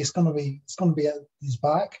other way, it's going to be at his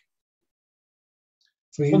back.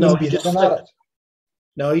 So he wouldn't be looking at it.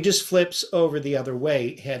 No, he just flips over the other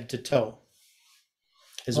way, head to toe.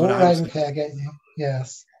 Is what I was okay, I get you.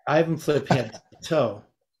 Yes. I haven't flipped head to toe.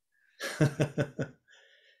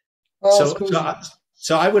 Well,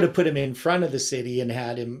 so I would have put him in front of the city and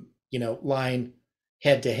had him, lying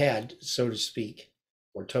head to head, so to speak,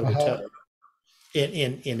 or toe to toe,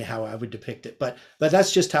 in how I would depict it. But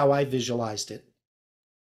that's just how I visualized it.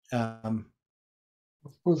 I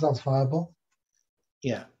suppose that's viable.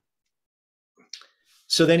 Yeah.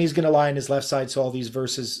 So then he's going to lie on his left side. So all these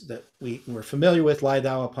verses that we're familiar with, lie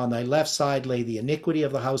thou upon thy left side, lay the iniquity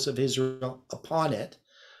of the house of Israel upon it,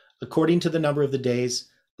 according to the number of the days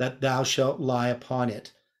that thou shalt lie upon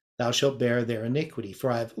it, thou shalt bear their iniquity.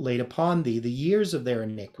 For I have laid upon thee the years of their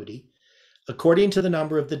iniquity, according to the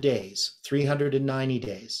number of the days, 390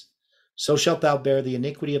 days. So shalt thou bear the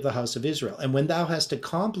iniquity of the house of Israel. And when thou hast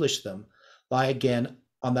accomplished them, lie again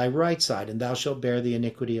on thy right side, and thou shalt bear the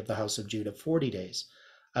iniquity of the house of Judah 40 days.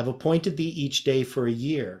 I have appointed thee each day for a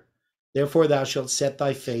year. Therefore thou shalt set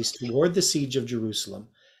thy face toward the siege of Jerusalem,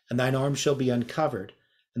 and thine arm shall be uncovered,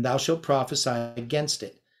 and thou shalt prophesy against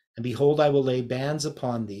it. And behold, I will lay bands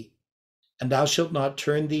upon thee, and thou shalt not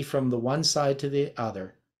turn thee from the one side to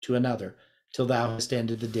another, till thou hast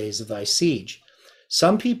ended the days of thy siege.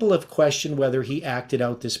 Some people have questioned whether he acted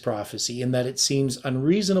out this prophecy, in that it seems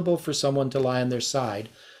unreasonable for someone to lie on their side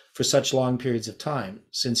for such long periods of time.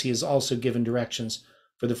 Since he has also given directions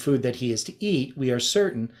for the food that he is to eat, we are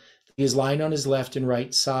certain that he is lying on his left and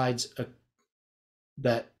right sides,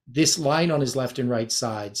 that this lying on his left and right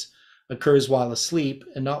sides occurs while asleep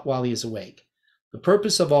and not while he is awake. The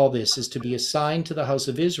purpose of all this is to be a sign to the house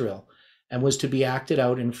of Israel, and was to be acted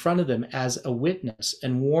out in front of them as a witness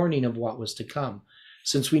and warning of what was to come.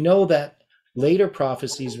 Since we know that later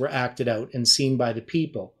prophecies were acted out and seen by the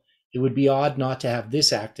people, it would be odd not to have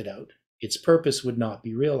this acted out. Its purpose would not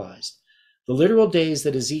be realized. The literal days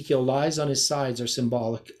that Ezekiel lies on his sides are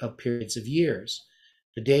symbolic of periods of years.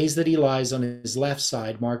 The days that he lies on his left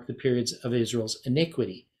side mark the periods of Israel's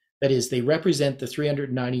iniquity. That is, they represent the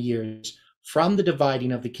 390 years from the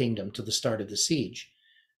dividing of the kingdom to the start of the siege.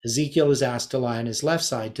 Ezekiel is asked to lie on his left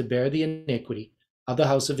side to bear the iniquity of the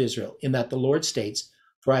house of Israel, in that the Lord states,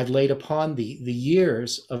 "For I have laid upon thee the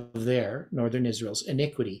years of their," northern Israel's,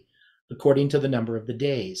 "iniquity, according to the number of the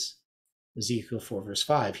days." Ezekiel 4, verse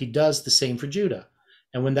 5. He does the same for Judah.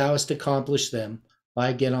 "And when thou hast accomplished them, lie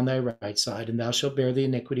again on thy right side, and thou shalt bear the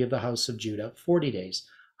iniquity of the house of Judah 40 days.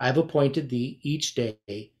 I have appointed thee each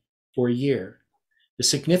day for a year." The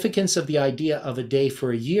significance of the idea of a day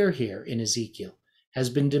for a year here in Ezekiel has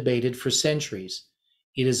been debated for centuries.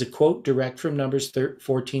 It is a quote direct from Numbers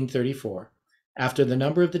 14:34. "After the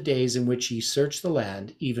number of the days in which ye search the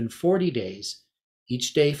land, even 40 days,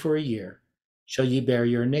 each day for a year, shall ye bear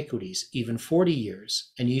your iniquities, even 40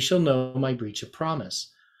 years, and ye shall know my breach of promise."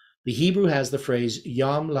 The Hebrew has the phrase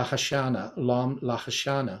Yom Lahashana, Lam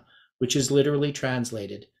Lahashana, which is literally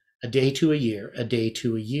translated, a day to a year, a day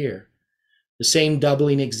to a year. The same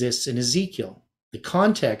doubling exists in Ezekiel. The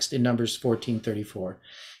context in Numbers 14:34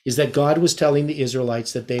 is that God was telling the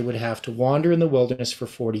Israelites that they would have to wander in the wilderness for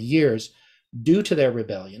 40 years due to their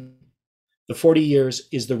rebellion. The 40 years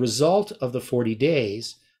is the result of the 40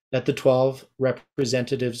 days that the 12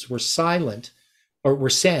 representatives were sent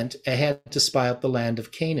ahead to spy out the land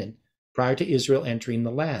of Canaan prior to Israel entering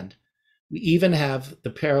the land. We even have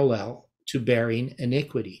the parallel to bearing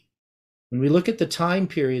iniquity. When we look at the time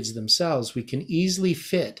periods themselves, we can easily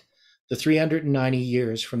fit the 390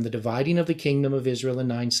 years from the dividing of the kingdom of Israel in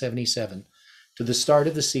 977 to the start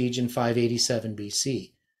of the siege in 587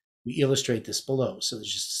 BC. We illustrate this below. So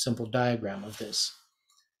there's just a simple diagram of this.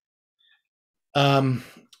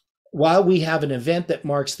 While we have an event that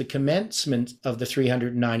marks the commencement of the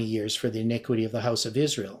 390 years for the iniquity of the house of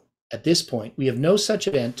Israel, at this point, we have no such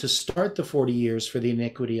event to start the 40 years for the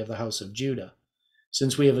iniquity of the house of Judah.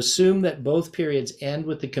 Since we have assumed that both periods end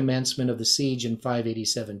with the commencement of the siege in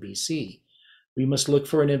 587 BC, we must look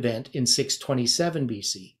for an event in 627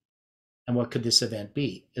 BC. And what could this event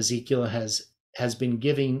be? Ezekiel has been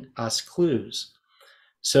giving us clues.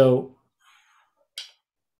 So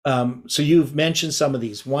you've mentioned some of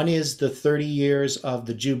these. One is the 30 years of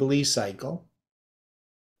the Jubilee cycle,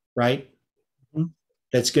 right? Mm-hmm.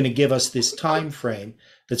 That's going to give us this time frame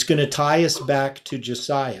that's going to tie us back to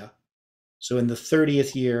Josiah. So in the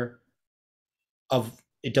 30th year of,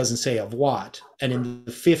 it doesn't say of what, and in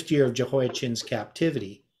the 5th year of Jehoiachin's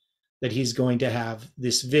captivity, that he's going to have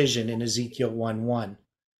this vision in Ezekiel 1:1.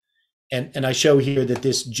 And I show here that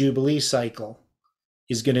this Jubilee cycle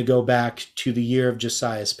is going to go back to the year of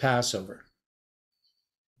Josiah's Passover.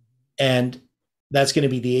 And that's going to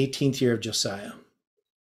be the 18th year of Josiah.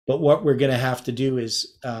 But what we're going to have to do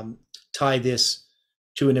is tie this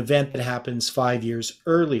to an event that happens 5 years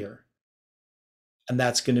earlier. And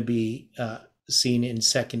that's going to be seen in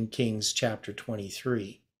 2 Kings chapter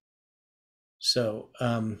 23. So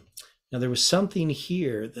now there was something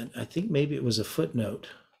here that I think maybe it was a footnote.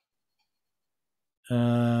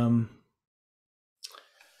 I'm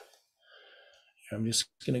just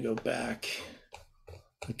going to go back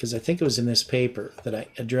because I think it was in this paper that I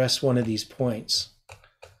addressed one of these points.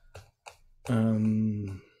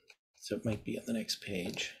 So it might be on the next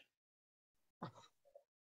page.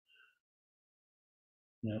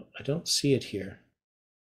 No, I don't see it here.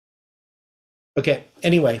 Okay,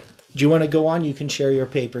 anyway, do you want to go on? You can share your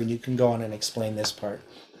paper and you can go on and explain this part.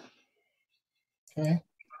 Okay.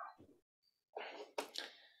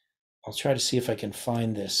 I'll try to see if I can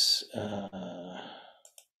find this.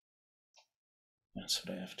 That's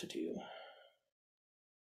what I have to do.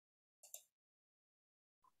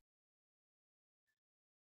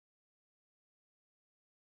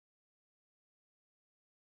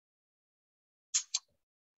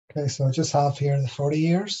 Okay, so I just have here the 40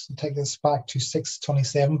 years. I'll take this back to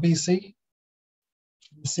 627 BC,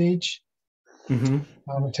 the siege. Mm-hmm.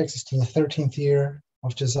 And it takes us to the 13th year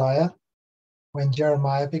of Josiah, when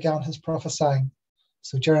Jeremiah began his prophesying.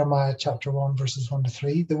 So Jeremiah chapter 1, verses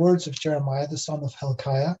 1-3. The words of Jeremiah, the son of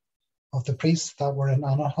Hilkiah, of the priests that were in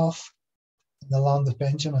Anathoth, in the land of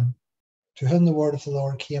Benjamin, to whom the word of the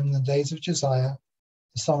Lord came in the days of Josiah,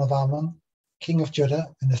 the son of Ammon, king of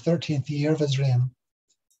Judah, in the 13th year of his reign.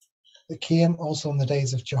 It came also in the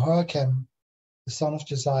days of Jehoiakim, the son of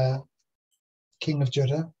Josiah, king of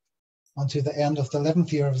Judah, unto the end of the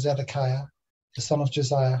 11th year of Zedekiah, the son of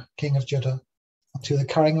Josiah, king of Judah, unto the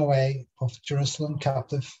carrying away of Jerusalem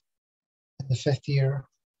captive in the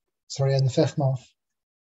 5th month.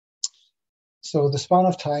 So the span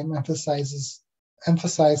of time emphasized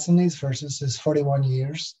in these verses is 41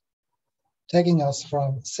 years, taking us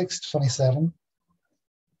from 627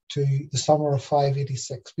 to the summer of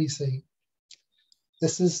 586 BC.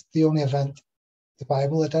 This is the only event the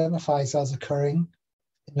Bible identifies as occurring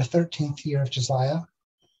in the 13th year of Josiah.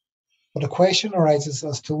 But a question arises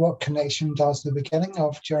as to what connection does the beginning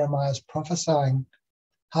of Jeremiah's prophesying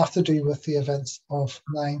have to do with the events of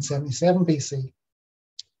 977 BC.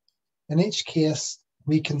 In each case,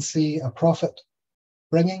 we can see a prophet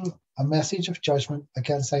bringing a message of judgment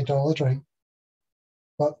against idolatry.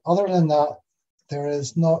 But other than that, there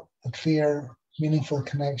is not a clear, meaningful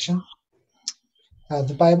connection.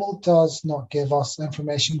 The Bible does not give us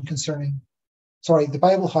information concerning, the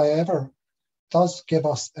Bible, however, does give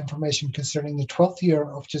us information concerning the 12th year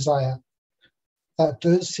of Josiah that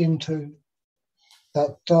does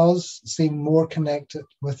seem more connected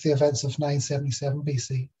with the events of 977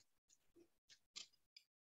 BC.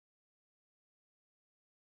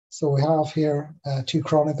 So we have here 2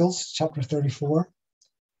 Chronicles, chapter 34.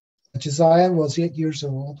 Josiah was 8 years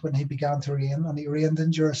old when he began to reign, and he reigned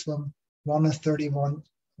in Jerusalem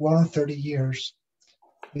 130 years.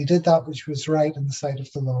 He did that which was right in the sight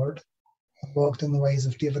of the Lord, and walked in the ways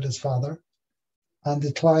of David his father, and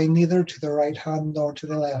declined neither to the right hand nor to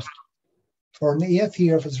the left. For in the 8th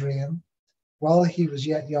year of his reign, while he was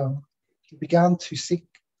yet young, he began to seek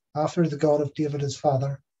after the God of David his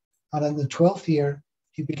father, and in the 12th year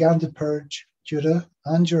he began to purge Judah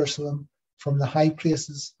and Jerusalem from the high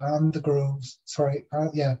places and the groves,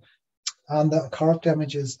 and the carved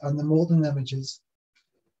images and the molten images.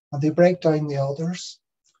 And they break down the altars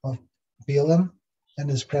of Baalim in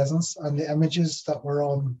his presence, and the images that were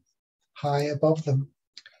on high above them.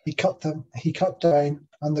 He cut down,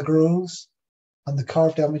 and the groves and the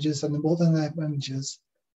carved images and the molten images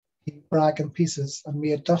he brake in pieces, and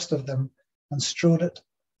made dust of them, and strewed it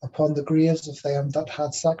upon the graves of them that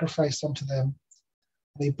had sacrificed unto them.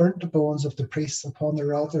 And he burnt the bones of the priests upon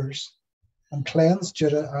their altars, and cleansed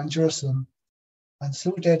Judah and Jerusalem. And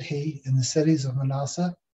so did he in the cities of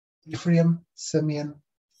Manasseh, Ephraim, Simeon,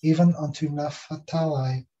 even unto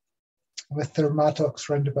Naphtali, with their mattocks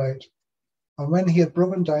round about. And when he had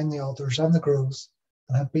broken down the altars and the groves,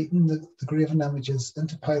 and had beaten the graven images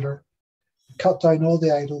into powder, and cut down all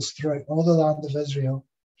the idols throughout all the land of Israel,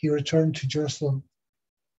 he returned to Jerusalem.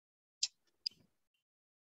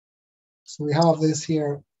 So we have this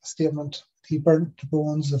here statement: he burnt the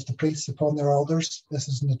bones of the priests upon their altars. This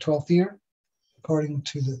is in the 12th year, according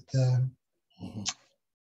to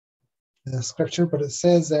the scripture, but it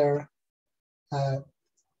says there, I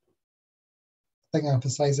think I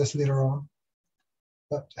emphasize this later on,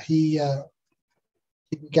 but he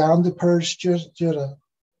began to purge Judah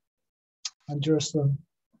and Jerusalem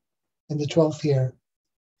in the 12th year.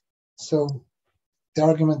 So the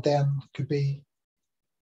argument then could be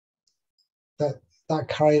that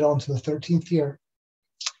carried on to the 13th year.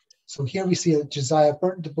 So here we see that Josiah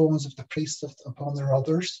burnt the bones of the priests upon their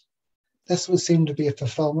altars. This would seem to be a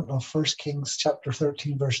fulfillment of 1 Kings chapter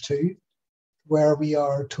 13, verse 2, where we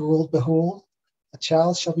are told, "Behold, a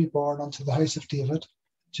child shall be born unto the house of David,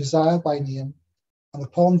 Josiah by name, and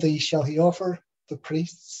upon thee shall he offer the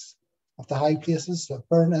priests of the high places that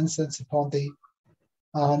burn incense upon thee,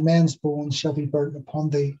 and men's bones shall be burnt upon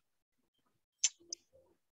thee."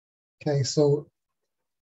 Okay, so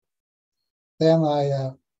then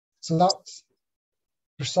so that's,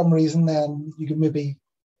 for some reason, then you can maybe,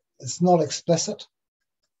 it's not explicit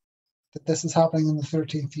that this is happening in the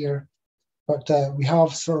 13th year, but we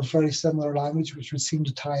have sort of very similar language which would seem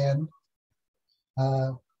to tie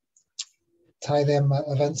them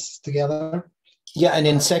events together. Yeah, and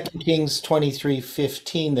in 2 Kings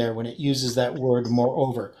 23:15 there, when it uses that word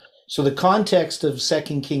moreover. So the context of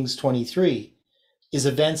 2 Kings 23 is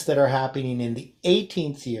events that are happening in the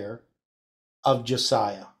 18th year of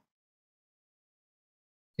Josiah.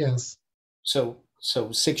 Yes. So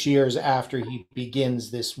 6 years after he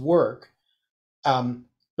begins this work.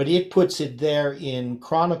 But it puts it there in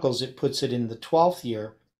Chronicles, it puts it in the 12th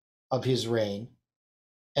year of his reign.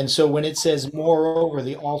 And so when it says moreover,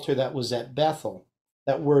 the altar that was at Bethel,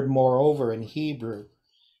 that word moreover in Hebrew,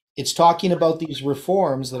 it's talking about these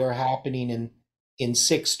reforms that are happening in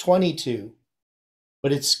 622,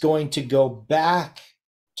 but it's going to go back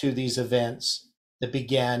to these events that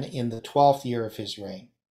began in the 12th year of his reign.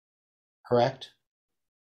 Correct?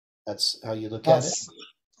 That's how you look at it?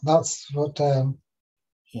 That's what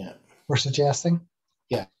we're suggesting.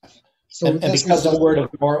 Yeah. So and because the word of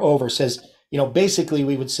moreover says, basically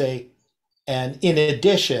we would say, and in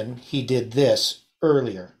addition, he did this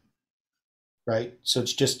earlier, right? So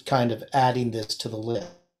it's just kind of adding this to the list.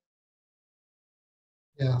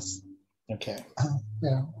 Yes. Okay.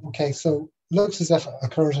 Yeah. Okay. So it looks as if it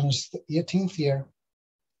occurs in the 18th year.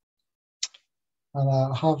 And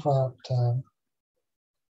I have that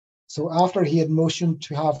So after he had motioned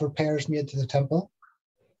to have repairs made to the temple,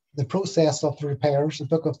 the process of the repairs, the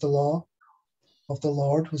book of the law of the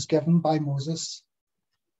Lord was given by Moses,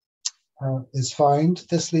 is found.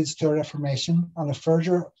 This leads to a reformation and a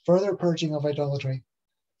further purging of idolatry.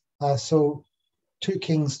 So 2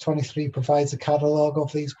 Kings 23 provides a catalogue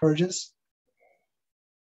of these purges.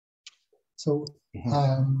 So we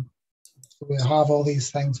have all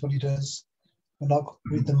these things, what he does. We'll not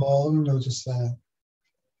read them all, just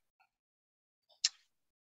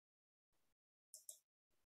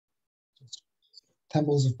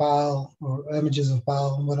temples of Baal or images of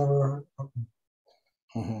Baal and whatever,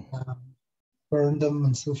 burned them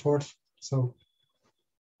and so forth. So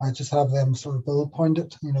I just have them sort of bullet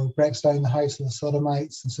pointed, breaks down the house of the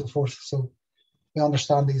Sodomites and so forth. So we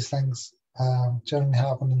understand these things generally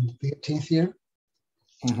happen in the 18th year.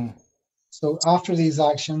 So after these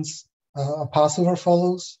actions, a Passover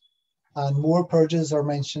follows and more purges are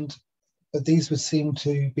mentioned, but these would seem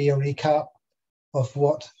to be a recap of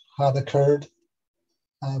what had occurred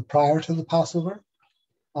prior to the Passover.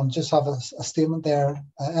 Just have a statement there.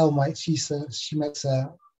 Elle White, she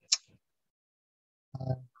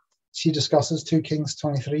discusses 2 Kings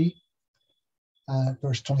 23,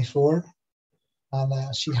 verse 24,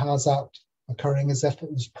 and she has that occurring as if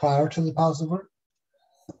it was prior to the Passover.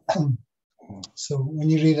 So when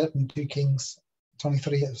you read it in 2 Kings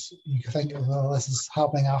 23, you can think, well, this is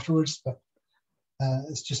happening afterwards, but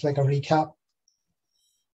it's just like a recap.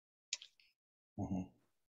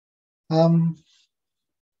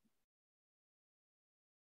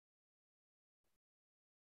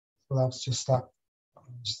 So that's just that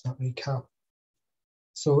recap.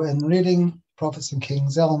 So in reading Prophets and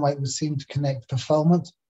Kings, Ellen White would seem to connect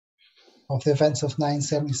fulfillment of the events of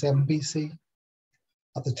 977 BC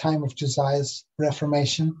at the time of Josiah's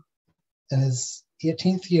reformation in his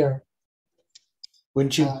 18th year.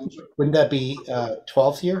 Wouldn't that be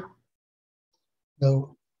 12th year?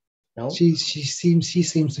 No. She seems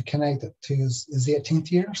to connect it to his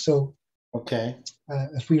 18th year. So okay.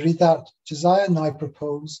 If we read that, Josiah now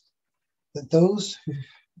proposed that those who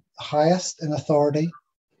highest in authority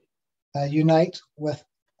unite with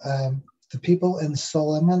the people in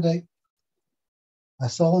solemnity,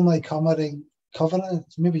 solemnly covenant.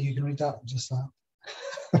 Maybe you can read that just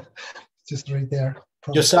read there.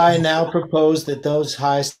 Josiah now proposed that those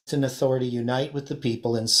highest in authority unite with the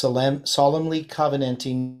people in solemnly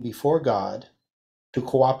covenanting before God to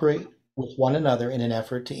cooperate with one another in an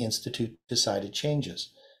effort to institute decided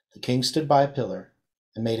changes. The king stood by a pillar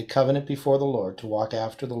and made a covenant before the Lord to walk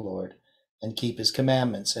after the Lord and keep his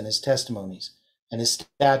commandments and his testimonies and his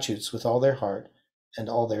statutes with all their heart and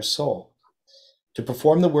all their soul, to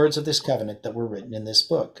perform the words of this covenant that were written in this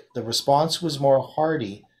book. The response was more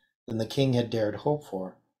hearty than the king had dared hope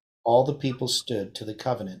for. All the people stood to the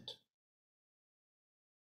covenant.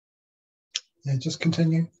 Yeah, just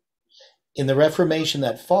continue. In the Reformation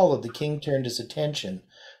that followed, the king turned his attention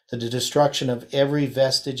to the destruction of every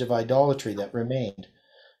vestige of idolatry that remained.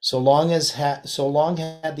 So long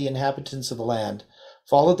had the inhabitants of the land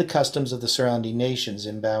followed the customs of the surrounding nations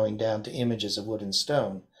in bowing down to images of wood and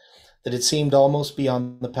stone, that it seemed almost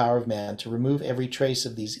beyond the power of man to remove every trace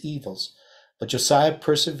of these evils. But Josiah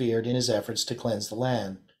persevered in his efforts to cleanse the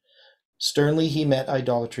land. Sternly he met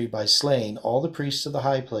idolatry by slaying all the priests of the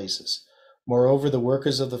high places. Moreover, the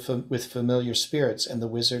workers with familiar spirits and the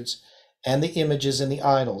wizards and the images and the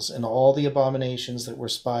idols and all the abominations that were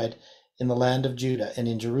spied in the land of Judah and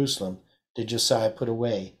in Jerusalem did Josiah put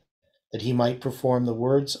away, that he might perform the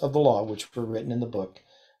words of the law which were written in the book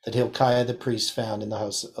that Hilkiah the priest found in the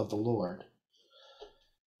house of the Lord.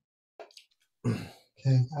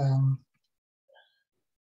 Okay.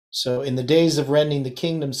 So in the days of rending the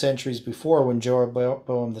kingdom centuries before, when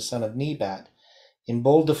Jeroboam the son of Nebat, in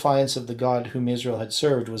bold defiance of the God whom Israel had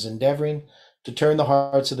served, was endeavoring to turn the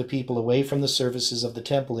hearts of the people away from the services of the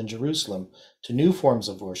temple in Jerusalem to new forms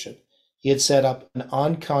of worship, he had set up an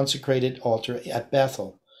unconsecrated altar at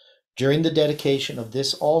Bethel. During the dedication of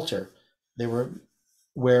this altar,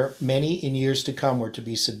 where many in years to come were to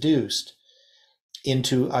be seduced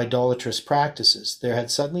into idolatrous practices, there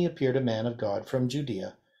had suddenly appeared a man of God from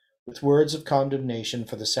Judea, with words of condemnation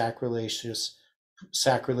for the sacrilegious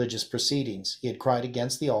proceedings. He had cried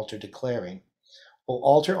against the altar, declaring, O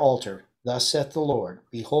altar, altar, thus saith the Lord,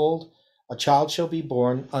 behold, a child shall be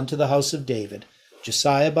born unto the house of David,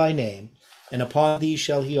 Josiah by name, and upon thee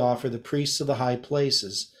shall he offer the priests of the high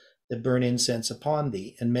places that burn incense upon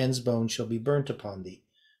thee, and men's bones shall be burnt upon thee.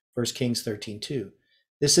 1 Kings 13:2.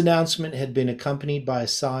 This announcement had been accompanied by a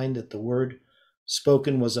sign that the word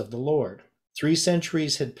spoken was of the Lord. 3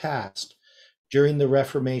 centuries had passed during the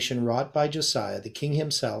Reformation wrought by Josiah. The king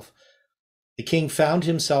himself The king found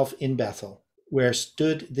himself in Bethel, where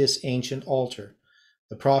stood this ancient altar.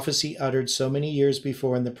 The prophecy uttered so many years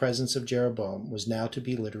before in the presence of Jeroboam was now to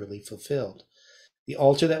be literally fulfilled. The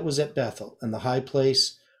altar that was at Bethel, and the high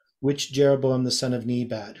place which Jeroboam the son of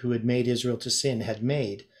Nebat, who had made Israel to sin, had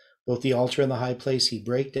made, both the altar and the high place he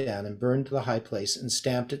brake down, and burned the high place, and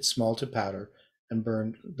stamped it small to powder, and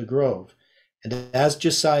burned the grove. And as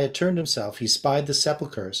Josiah turned himself, he spied the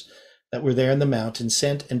sepulchres that were there in the mount, and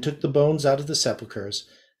sent and took the bones out of the sepulchres,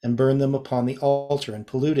 and burned them upon the altar, and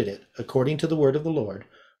polluted it, according to the word of the Lord,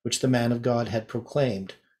 which the man of God had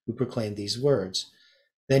proclaimed, who proclaimed these words.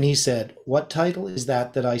 Then he said, What title is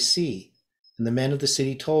that I see? And the men of the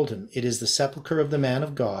city told him, It is the sepulchre of the man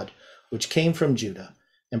of God, which came from Judah,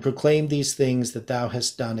 and proclaimed these things that thou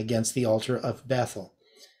hast done against the altar of Bethel.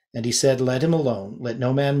 And he said, Let him alone, let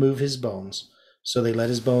no man move his bones. So they let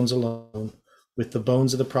his bones alone, with the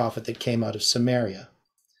bones of the prophet that came out of Samaria.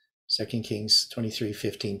 2 Kings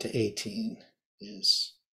 23:15-18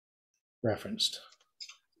 is referenced.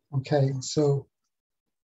 Okay, so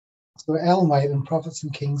Elamite in Prophets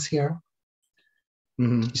and Kings here.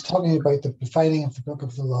 He's talking about the finding of the book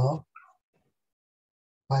of the law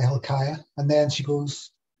by Hilkiah, and then she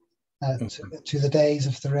goes to the days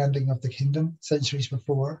of the rending of the kingdom, centuries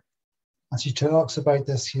before, and she talks about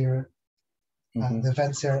this here, the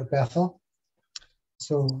events there at Bethel.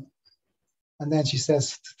 So, and then she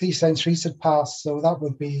says 3 centuries had passed, so that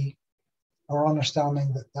would be our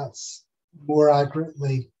understanding that that's more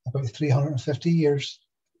accurately about 350 years.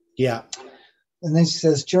 Yeah. And then she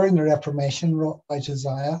says, during the Reformation wrought by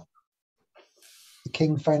Josiah, the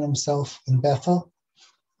king found himself in Bethel.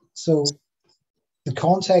 So the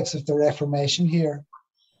context of the Reformation here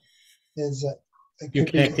is that you're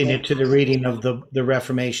connecting it to the reading of the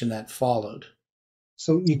Reformation that followed.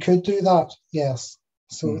 So you could do that, yes.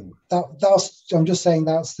 So that's I'm just saying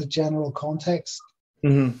that's the general context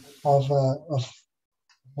of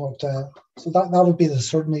what. So that would be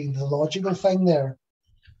certainly the logical thing there.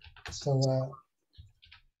 So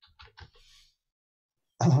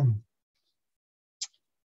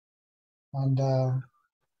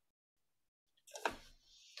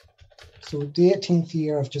so the 18th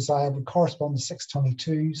year of Josiah would correspond to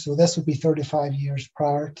 622. So this would be 35 years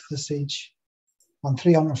prior to the siege, and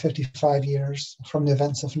 355 years from the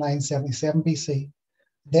events of 977 BC.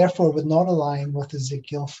 Therefore, would not align with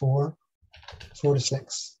Ezekiel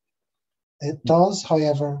 4:4-6. It does,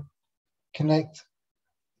 however, connect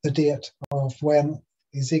the date of when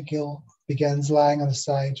Ezekiel begins lying on his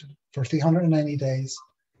side for 390 days,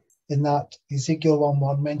 in that Ezekiel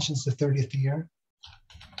 1:1 mentions the 30th year,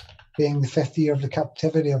 being the 5th year of the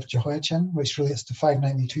captivity of Jehoiachin, which relates to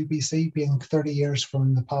 592 BC, being 30 years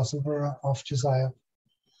from the Passover of Josiah.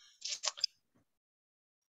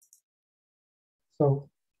 So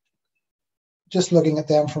just looking at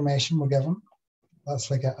the information we're given, that's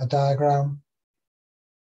like a diagram.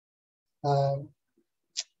 So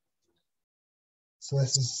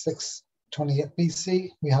this is 628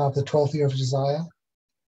 BC. We have the 12th year of Josiah,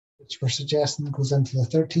 which we're suggesting goes into the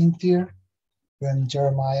 13th year when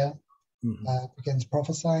Jeremiah begins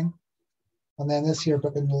prophesying. And then this year,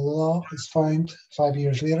 book in the law is found 5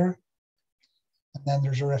 years later. And then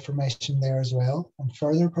there's a reformation there as well. And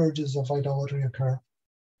further purges of idolatry occur.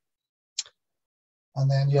 And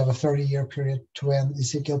then you have a 30-year period to when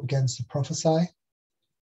Ezekiel begins to prophesy.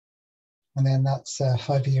 And then that's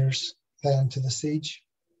 5 years then to the siege.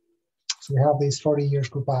 So we have these 40 years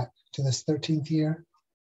go back to this 13th year.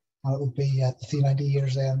 And it would be the 390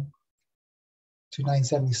 years then to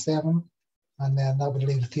 977. And then that would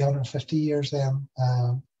leave 350 years then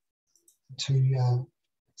to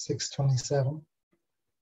 627.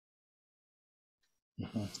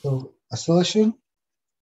 So a solution,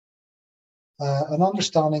 an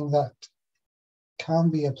understanding that can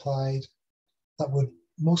be applied that would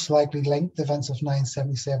most likely link the events of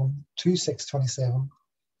 977 to 627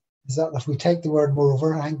 is that if we take the word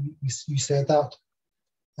moreover, I think you said that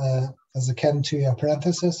as akin to a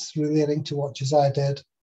parenthesis relating to what Josiah did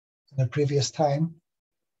in a previous time.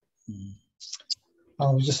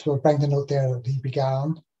 And we just will bring the note there that he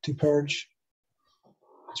began to purge,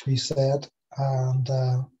 which we said. And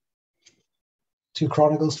 2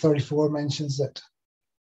 Chronicles 34 mentions that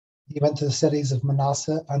he went to the cities of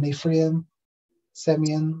Manasseh and Ephraim,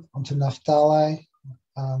 Simeon, unto Naphtali.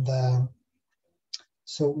 And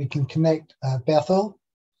so we can connect Bethel,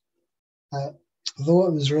 though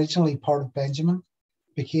it was originally part of Benjamin,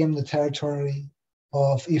 became the territory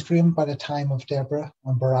of Ephraim by the time of Deborah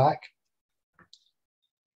and Barak.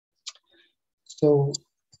 So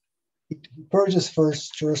he purges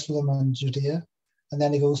first Jerusalem and Judea, and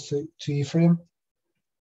then he goes to Ephraim.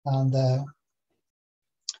 And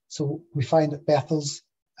So we find that Bethel's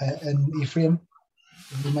in Ephraim.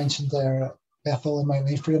 We mentioned there Bethel and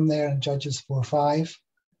Mount Ephraim there in Judges 4:5.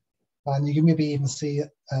 And you can maybe even see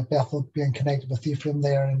Bethel being connected with Ephraim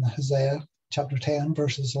there in Hosea chapter 10,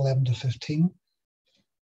 verses 11 to 15.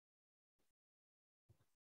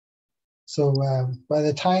 So by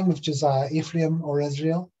the time of Josiah, Ephraim or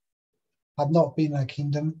Israel had not been a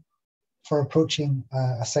kingdom for approaching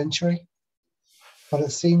a century, but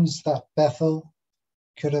it seems that Bethel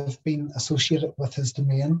could have been associated with his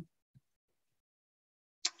domain.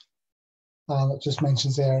 And it just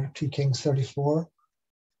mentions there 2 Kings 34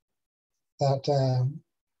 that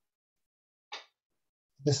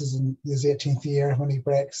this is in his 18th year when he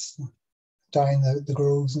breaks down the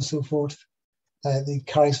groves and so forth. He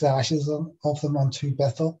carries the ashes of them onto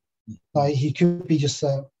Bethel. Now, he could be just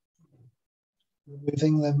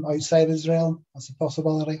moving them outside Israel. That's a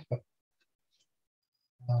possibility. But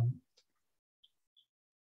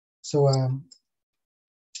so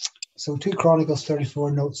 2 Chronicles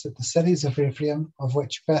 34 notes that the cities of Ephraim, of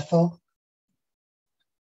which Bethel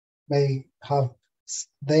may have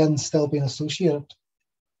then still been associated.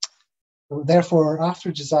 Therefore, after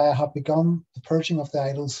Josiah had begun the purging of the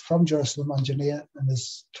idols from Jerusalem and Judea in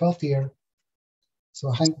his 12th year, so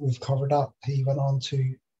I think we've covered that, he went on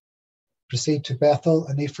to proceed to Bethel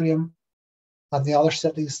and Ephraim and the other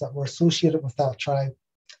cities that were associated with that tribe,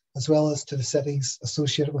 as well as to the cities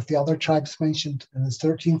associated with the other tribes mentioned in his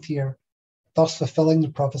 13th year, thus fulfilling the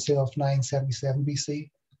prophecy of 977 BC,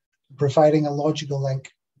 providing a logical link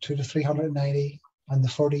to the 390 and the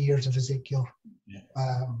 40 years of Ezekiel.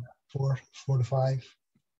 4 to 5,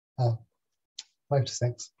 5 to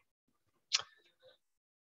 6.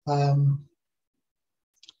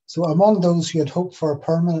 So among those who had hoped for a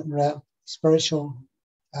permanent spiritual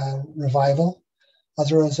revival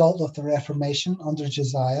as a result of the Reformation under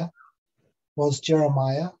Josiah was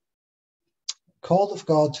Jeremiah, called of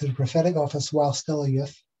God to the prophetic office while still a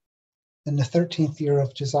youth, in the 13th year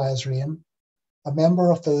of Josiah's reign. A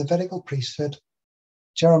member of the Levitical priesthood,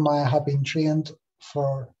 Jeremiah had been trained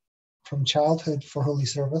from childhood for holy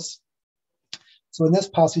service. So in this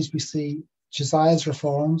passage we see Josiah's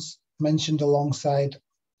reforms mentioned alongside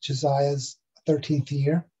Josiah's 13th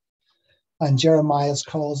year and Jeremiah's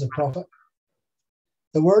call as a prophet.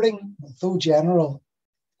 The wording, though general,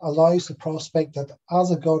 allows the prospect that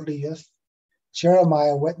as a godly youth,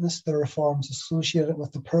 Jeremiah witnessed the reforms associated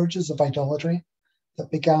with the purges of idolatry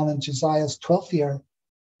that began in Josiah's 12th year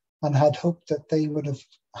and had hoped that they would have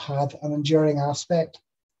had an enduring aspect.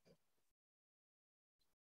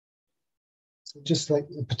 So just like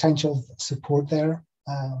the potential support there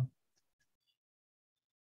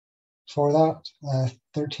for that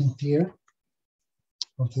 13th year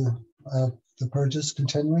of the purges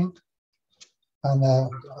continuing. And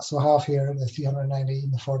so I have here the 390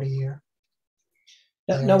 and the 40 year.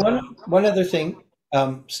 Now one other thing,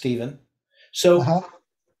 Stephen. So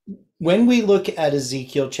when we look at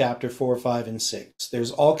Ezekiel chapter 4, 5, and 6,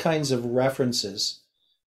 there's all kinds of references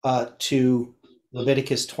to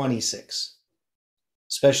Leviticus 26,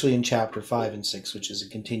 especially in chapter 5 and 6, which is a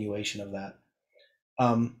continuation of that.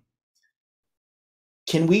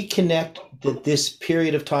 Can we connect that this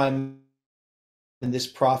period of time and this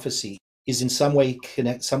prophecy is in some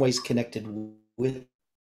ways connected with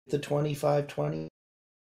the 25-20?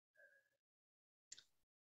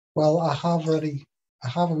 Well, I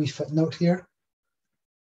have a wee footnote here.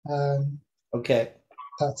 Okay.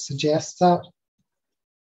 That suggests that.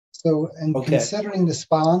 So in considering the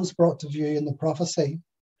spans brought to view in the prophecy,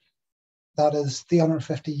 that is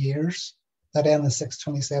 350 years that end in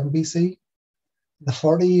 627 BC, the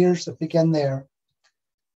 40 years that begin there,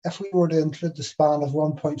 if we were to include the span of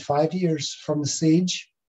 1.5 years from the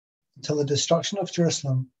siege until the destruction of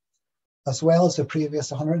Jerusalem, as well as the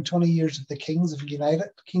previous 120 years of the kings of the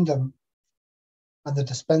United Kingdom and the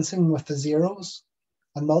dispensing with the zeros,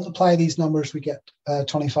 and multiply these numbers, we get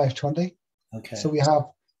 2520. Okay. So we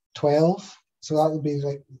have 12. So that would be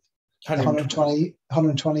like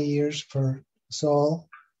 120 years for Saul,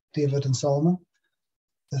 David, and Solomon.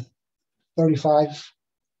 The 35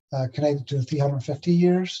 connected to 350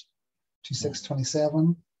 years to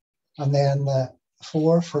 627, and then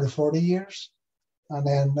 4 for the 40 years, and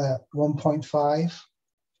then 1.5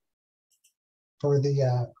 for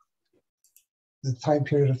the time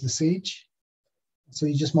period of the siege. So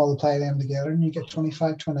you just multiply them together and you get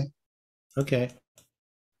 2520. Okay.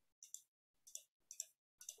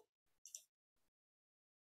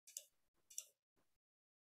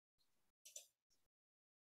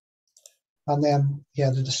 And then,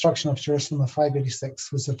 the destruction of Jerusalem of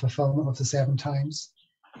 586 was the fulfillment of the 7 times.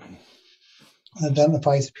 and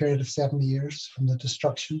identifies a period of 70 years from the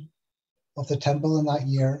destruction of the temple in that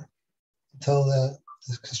year until the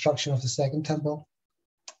construction of the second temple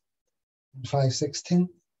in 516.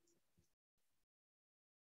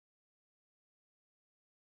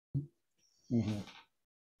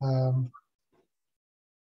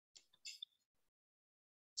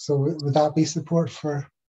 So would that be support for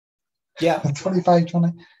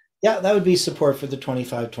 2520? Yeah, that would be support for the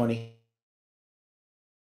 2520.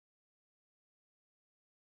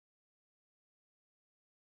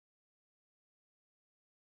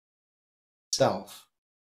 Self.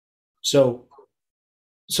 So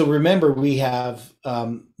remember, we have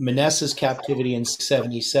Manasseh's captivity in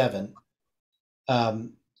 77,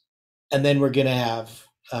 and then we're going to have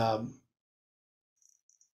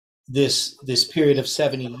this period of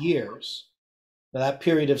 70 years. Now, that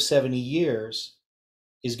period of 70 years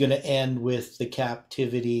is going to end with the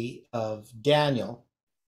captivity of Daniel,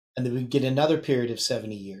 and then we get another period of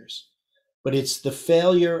 70 years. But it's the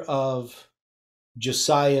failure of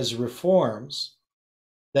Josiah's reforms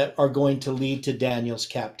that are going to lead to Daniel's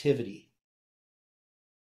captivity.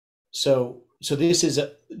 So this is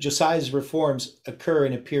Josiah's reforms occur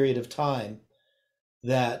in a period of time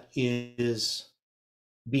that is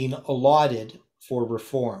being allotted for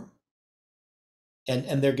reform,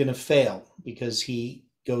 and they're going to fail because he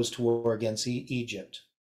goes to war against Egypt.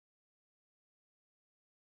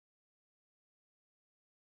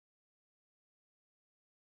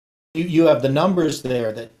 You have the numbers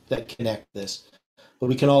there that connect this, but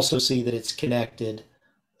we can also see that it's connected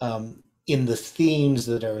in the themes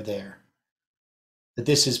that are there. That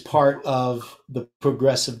this is part of the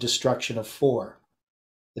progressive destruction of four.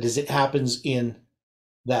 That is, it happens in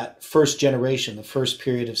that first generation, the first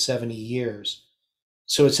period of 70 years.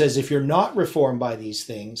 So it says, if you're not reformed by these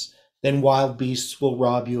things, then wild beasts will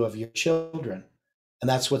rob you of your children. And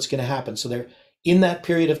that's what's going to happen. So they're in that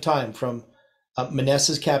period of time from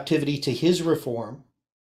Manasseh's captivity to his reform,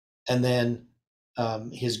 and then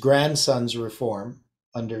his grandson's reform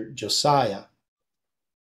under Josiah,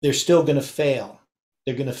 they're still going to fail.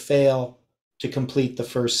 They're going to fail to complete the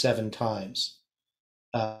first 7 times,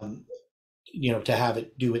 to have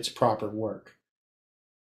it do its proper work.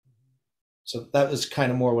 So that was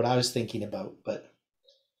kind of more what I was thinking about, but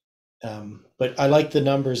I like the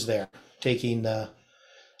numbers there. Taking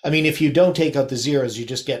if you don't take out the zeros, you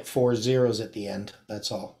just get 4 zeros at the end.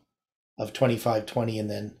 That's all of 2520, and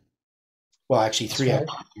then, well, actually 3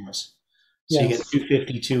 extra zeros. So yes. You get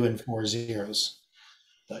 252 and 4 zeros.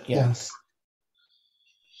 But yeah. Yes.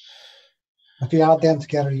 If you add them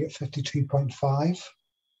together, you get 52.5,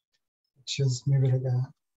 which is maybe like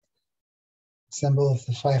a symbol of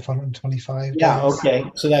the 525 Yeah, days.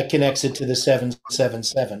 okay. So that connects it to the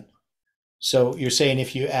 777. So you're saying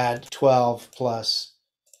if you add 12 plus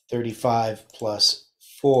 35 plus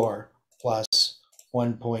 4 plus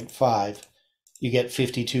 1.5, you get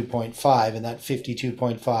 52.5, and that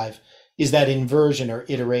 52.5 is that inversion or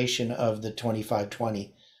iteration of the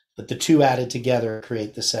 2520. But the two added together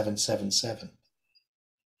create the 777.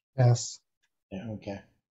 Yes. Yeah, okay.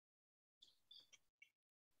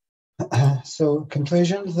 So,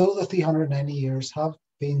 conclusion, though the 390 years have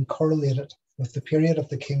been correlated with the period of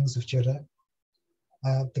the kings of Judah,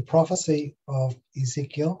 the prophecy of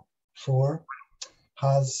Ezekiel 4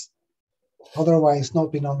 has otherwise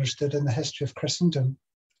not been understood in the history of Christendom.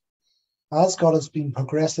 As God has been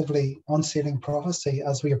progressively unsealing prophecy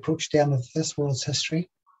as we approach the end of this world's history,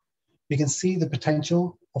 we can see the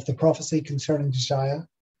potential of the prophecy concerning Josiah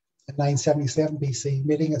in 977 BC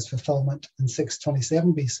meeting its fulfillment in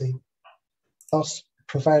 627 BC, thus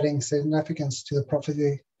providing significance to the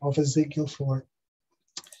prophecy of Ezekiel 4.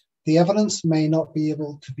 The evidence may not be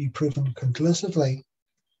able to be proven conclusively,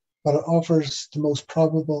 but it offers the most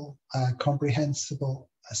probable, comprehensible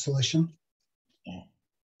solution. Yeah.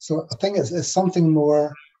 So I think it's something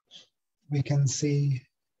more we can see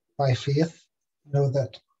by faith,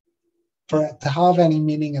 that for it to have any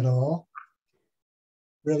meaning at all,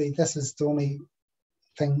 really this is the only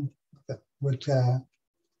thing that would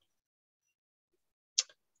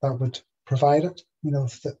provide it,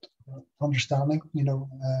 that understanding,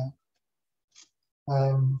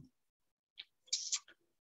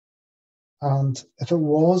 and if it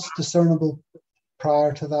was discernible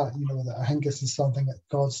prior to that, that I think this is something that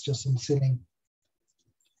God's just unsealing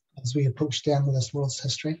as we approach the end of this world's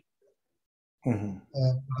history. Mm-hmm.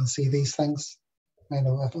 We can see these things.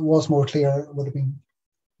 If it was more clear, it would have been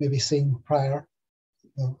maybe seen prior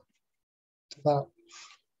to that.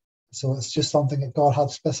 So it's just something that God had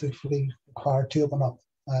specifically required to open up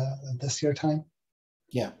this year time.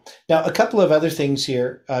 Yeah. Now, a couple of other things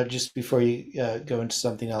here, just before you go into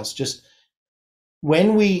something else. Just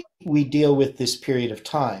when we deal with this period of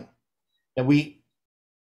time, and we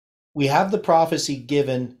have the prophecy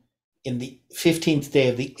given in the 15th day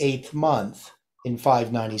of the 8th month in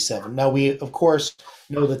 597. Now we of course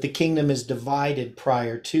know that the kingdom is divided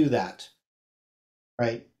prior to that,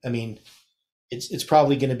 right? I mean, it's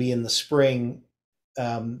probably going to be in the spring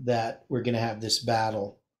that we're going to have this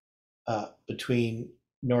battle between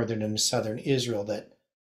northern and southern Israel, that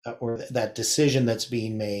or that decision that's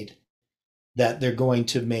being made, that they're going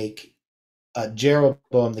to make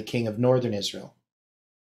Jeroboam the king of northern Israel,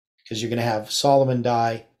 because you're going to have Solomon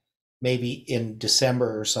die maybe in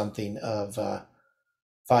December or something of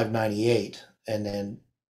 598, and then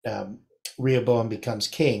Rehoboam becomes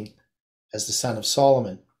king as the son of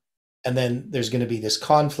Solomon. And then there's going to be this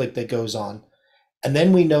conflict that goes on. And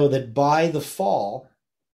then we know that by the fall,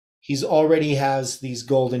 he's already has these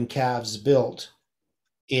golden calves built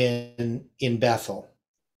in Bethel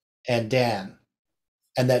and Dan,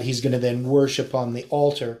 and that he's going to then worship on the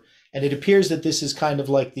altar. And it appears that this is kind of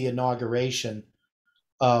like the inauguration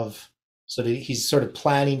of, so that he's sort of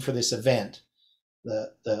planning for this event,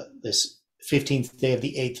 this 15th day of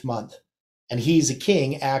the 8th month. And he's a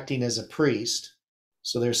king acting as a priest.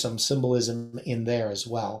 So there's some symbolism in there as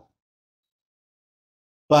well.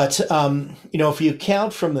 But, if you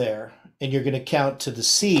count from there and you're going to count to the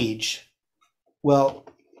siege, well,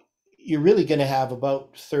 you're really going to have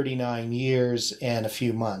about 39 years and a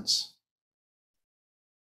few months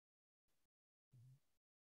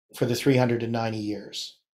for the 390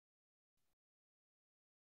 years,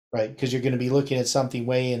 right? Because you're going to be looking at something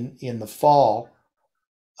way in the fall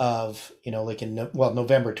of, like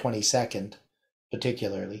November 22nd,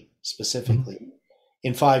 particularly, specifically,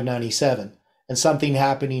 in 597, and something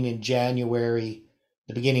happening in January,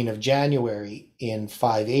 the beginning of January in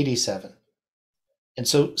 587. And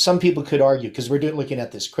so some people could argue, because we're looking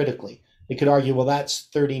at this critically, they could argue, well, that's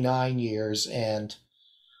 39 years and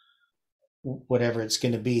whatever it's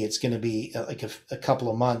going to be like a couple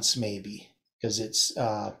of months maybe, because it's,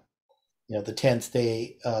 the 10th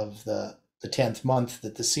day of the 10th month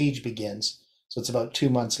that the siege begins. So it's about 2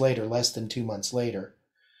 months later, less than 2 months later,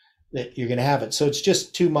 that you're going to have it. So it's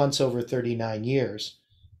just 2 months over 39 years.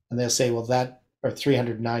 And they'll say, well, or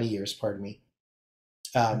 390 years, pardon me.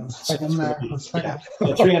 So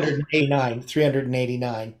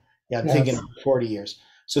 389. Yeah, I'm thinking 40 years.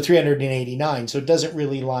 So 389. So it doesn't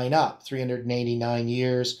really line up. 389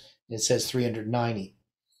 years, and it says 390.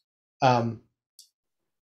 And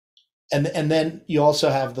then you also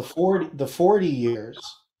have the 40 years.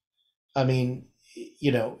 I mean,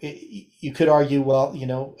 you could argue, well,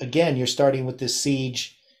 again, you're starting with this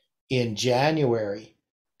siege in January.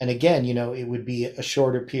 And again, it would be a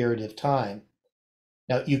shorter period of time.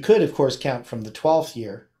 Now, you could, of course, count from the 12th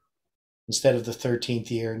year instead of the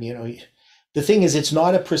 13th year. And, the thing is, it's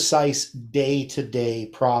not a precise day-to-day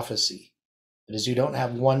prophecy. That is, you don't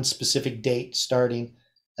have one specific date starting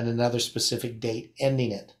and another specific date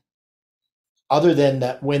ending it. Other than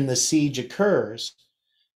that, when the siege occurs,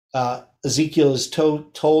 Ezekiel is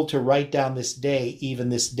told to write down this day, even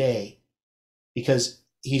this day, because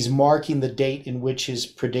he's marking the date in which his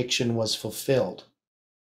prediction was fulfilled.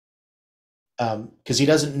 Because he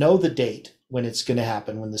doesn't know the date when it's going to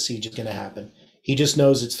happen, when the siege is going to happen. He just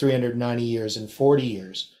knows it's 390 years and 40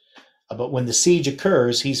 years. But when the siege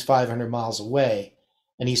occurs, he's 500 miles away,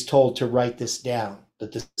 and he's told to write this down,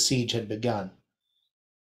 that the siege had begun.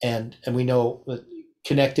 And we know that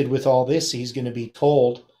connected with all this, he's going to be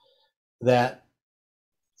told that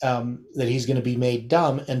he's going to be made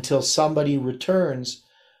dumb until somebody returns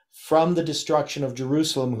from the destruction of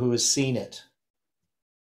Jerusalem who has seen it.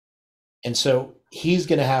 And so he's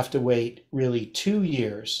going to have to wait really 2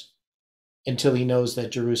 years until he knows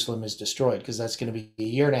that Jerusalem is destroyed, because that's going to be a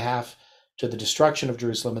year and a half to the destruction of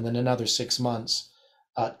Jerusalem, and then another 6 months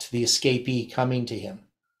to the escapee coming to him.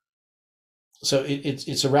 So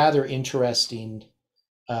it's a rather interesting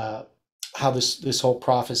how this whole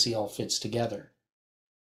prophecy all fits together.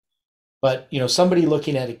 But somebody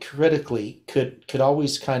looking at it critically could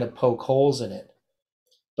always kind of poke holes in it.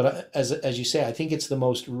 But as you say, I think it's the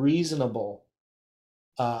most reasonable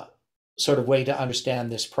sort of way to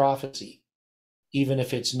understand this prophecy, even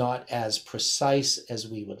if it's not as precise as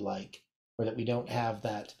we would like, or that we don't have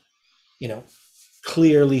that,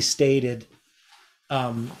 clearly stated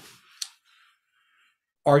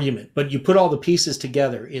argument. But you put all the pieces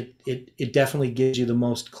together, it definitely gives you the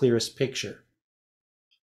most clearest picture.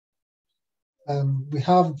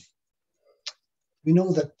 We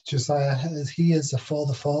know that Josiah he is the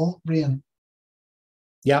fall reign.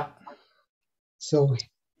 Yeah. So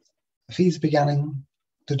if he's beginning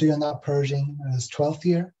to doing that purging in his 12th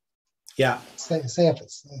year, Yeah. Say if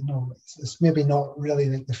it's, it's maybe not really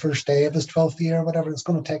like the first day of his 12th year or whatever. It's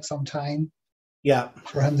going to take some time Yeah.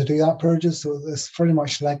 for him to do that purges. So it's pretty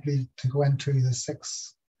much likely to go into the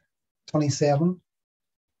 627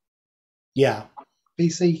 Yeah.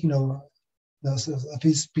 BC. So if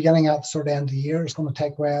he's beginning at sort of end of the year, it's going to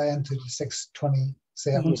take way into the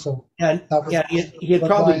 627. So And that would, yeah, he'd would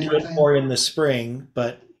probably lie do in it time. more in the spring,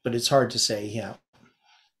 but it's hard to say. Yeah.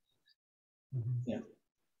 Mhm. Yeah.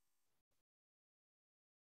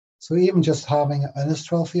 So even just having it in his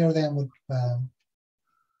 12th year then would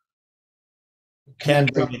Can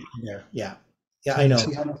connect bring that it in there. Yeah. Yeah, to I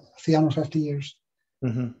the know. 350 years.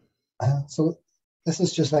 Hmm. So this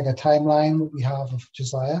is just like a timeline that we have of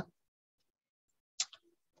Josiah.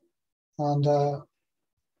 And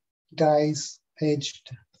dies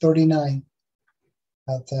aged 39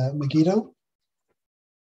 at Megiddo.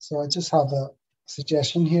 So I just have a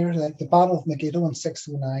suggestion here that the Battle of Megiddo in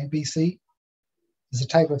 609 BC is a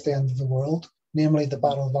type of the end of the world, namely the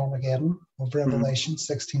Battle of Armageddon of Revelation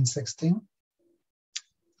 16:16,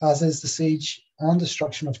 as is the siege and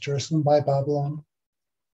destruction of Jerusalem by Babylon,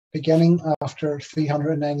 beginning after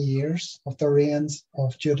 390 years of the reigns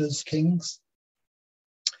of Judah's kings.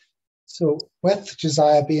 So with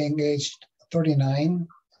Josiah being aged 39,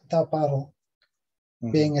 that battle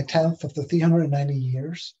being a tenth of the 390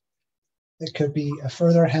 years, it could be a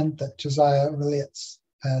further hint that Josiah relates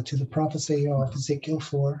to the prophecy of Ezekiel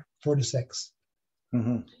 4:6.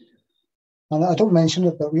 Mm-hmm. And I don't mention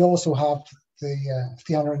it, but we also have the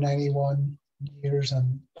 391 years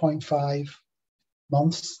and 0.5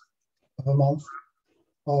 months of a month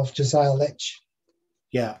of Josiah Lich.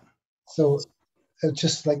 Yeah. So it's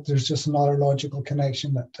just like there's just another logical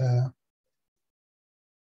connection that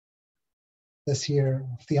this year,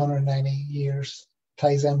 390 years,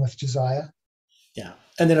 ties in with Josiah. Yeah.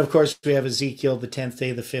 And then, of course, we have Ezekiel, the 10th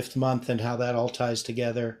day of the 5th month, and how that all ties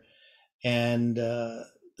together. And the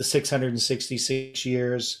 666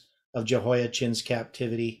 years of Jehoiachin's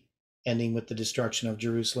captivity, ending with the destruction of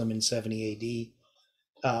Jerusalem in 70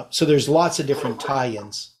 AD. So there's lots of different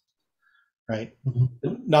tie-ins, right?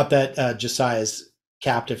 Mm-hmm. Not that Josiah is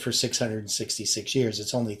captive for 666 years.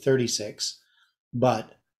 It's only 36,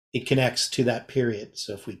 but it connects to that period.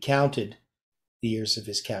 So if we counted the years of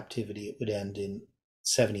his captivity, it would end in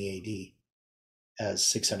 70 AD as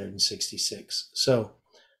 666. So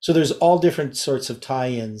there's all different sorts of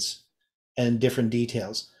tie-ins and different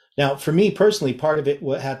details. Now, for me personally, part of it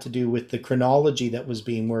had to do with the chronology that was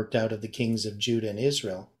being worked out of the kings of Judah and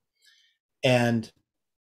Israel. And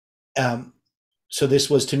so this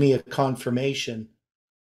was to me a confirmation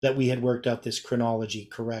that we had worked out this chronology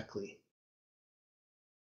correctly.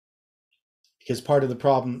 Because part of the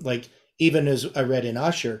problem, like even as I read in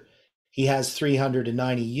Usher, he has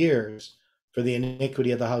 390 years for the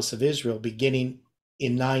iniquity of the house of Israel, beginning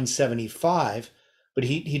in 975, but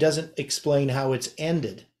he doesn't explain how it's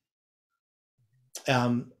ended,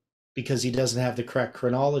 because he doesn't have the correct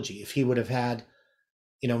chronology. If he would have had,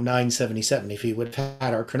 977, if he would have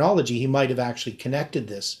had our chronology, he might have actually connected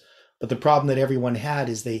this. But the problem that everyone had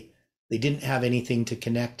is they didn't have anything to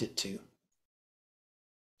connect it to.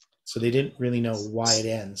 So they didn't really know why it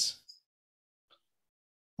ends.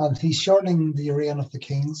 And he's shortening the reign of the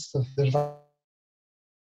kings.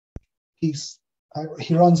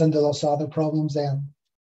 He runs into lots of other problems then,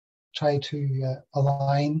 try to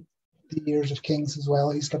align the years of kings as well.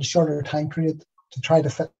 He's got a shorter time period to try to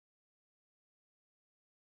fit.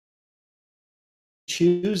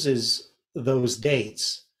 Chooses those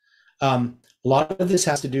dates. A lot of this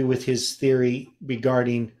has to do with his theory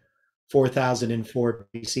regarding 4004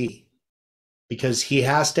 BC, because he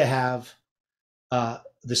has to have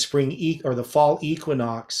the spring or the fall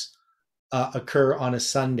equinox occur on a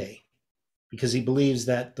Sunday, because he believes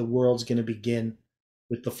that the world's going to begin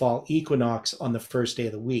with the fall equinox on the first day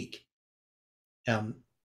of the week. And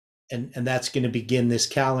that's going to begin this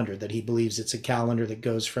calendar that he believes it's a calendar that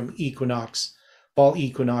goes from fall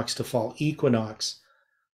equinox to fall equinox,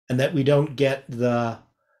 and that we don't get the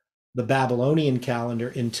Babylonian calendar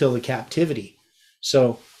until the captivity.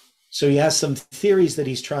 So he has some theories that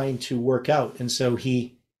he's trying to work out, and so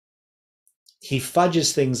he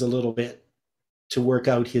fudges things a little bit to work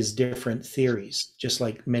out his different theories, just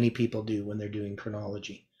like many people do when they're doing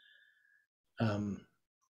chronology. I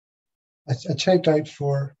checked out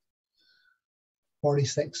for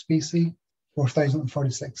 46 BC,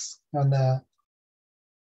 4046, and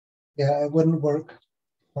it wouldn't work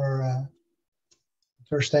for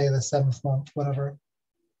first day of the 7th month, whatever,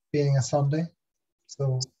 being a Sunday.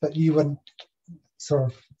 So, but you wouldn't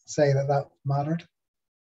sort of say that mattered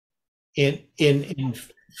in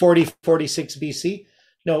 4046 BC.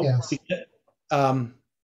 No, Yes.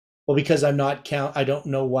 well, because I don't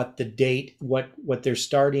know what the date, what they're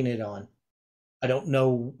starting it on. I don't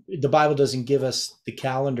know. The Bible doesn't give us the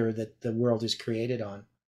calendar that the world is created on,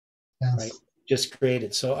 right? Yes. Just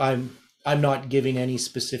created. So I'm not giving any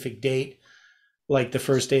specific date, like the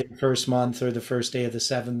first day of the first month or the first day of the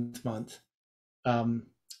seventh month,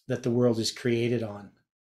 that the world is created on.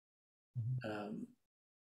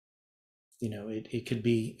 It could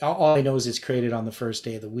be, all I know is it's created on the first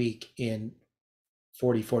day of the week in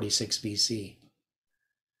 4046 BC.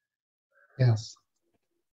 Yes.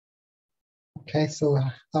 Okay, so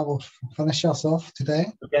that will finish us off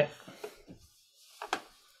today.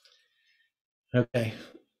 Okay.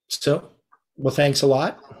 So, well, thanks a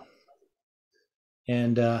lot.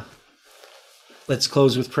 And let's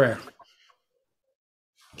close with prayer.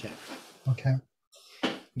 Okay.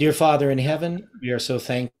 Dear Father in heaven, we are so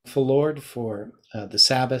thankful, Lord, for the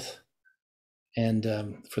Sabbath and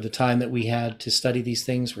for the time that we had to study these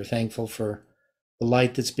things. We're thankful for the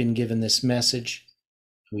light that's been given this message.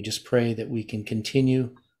 We just pray that we can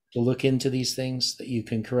continue to look into these things, that you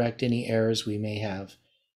can correct any errors we may have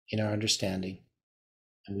in our understanding.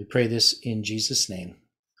 And we pray this in Jesus' name.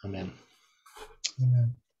 Amen.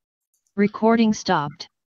 Amen. Recording stopped.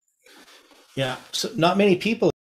 Yeah, so not many people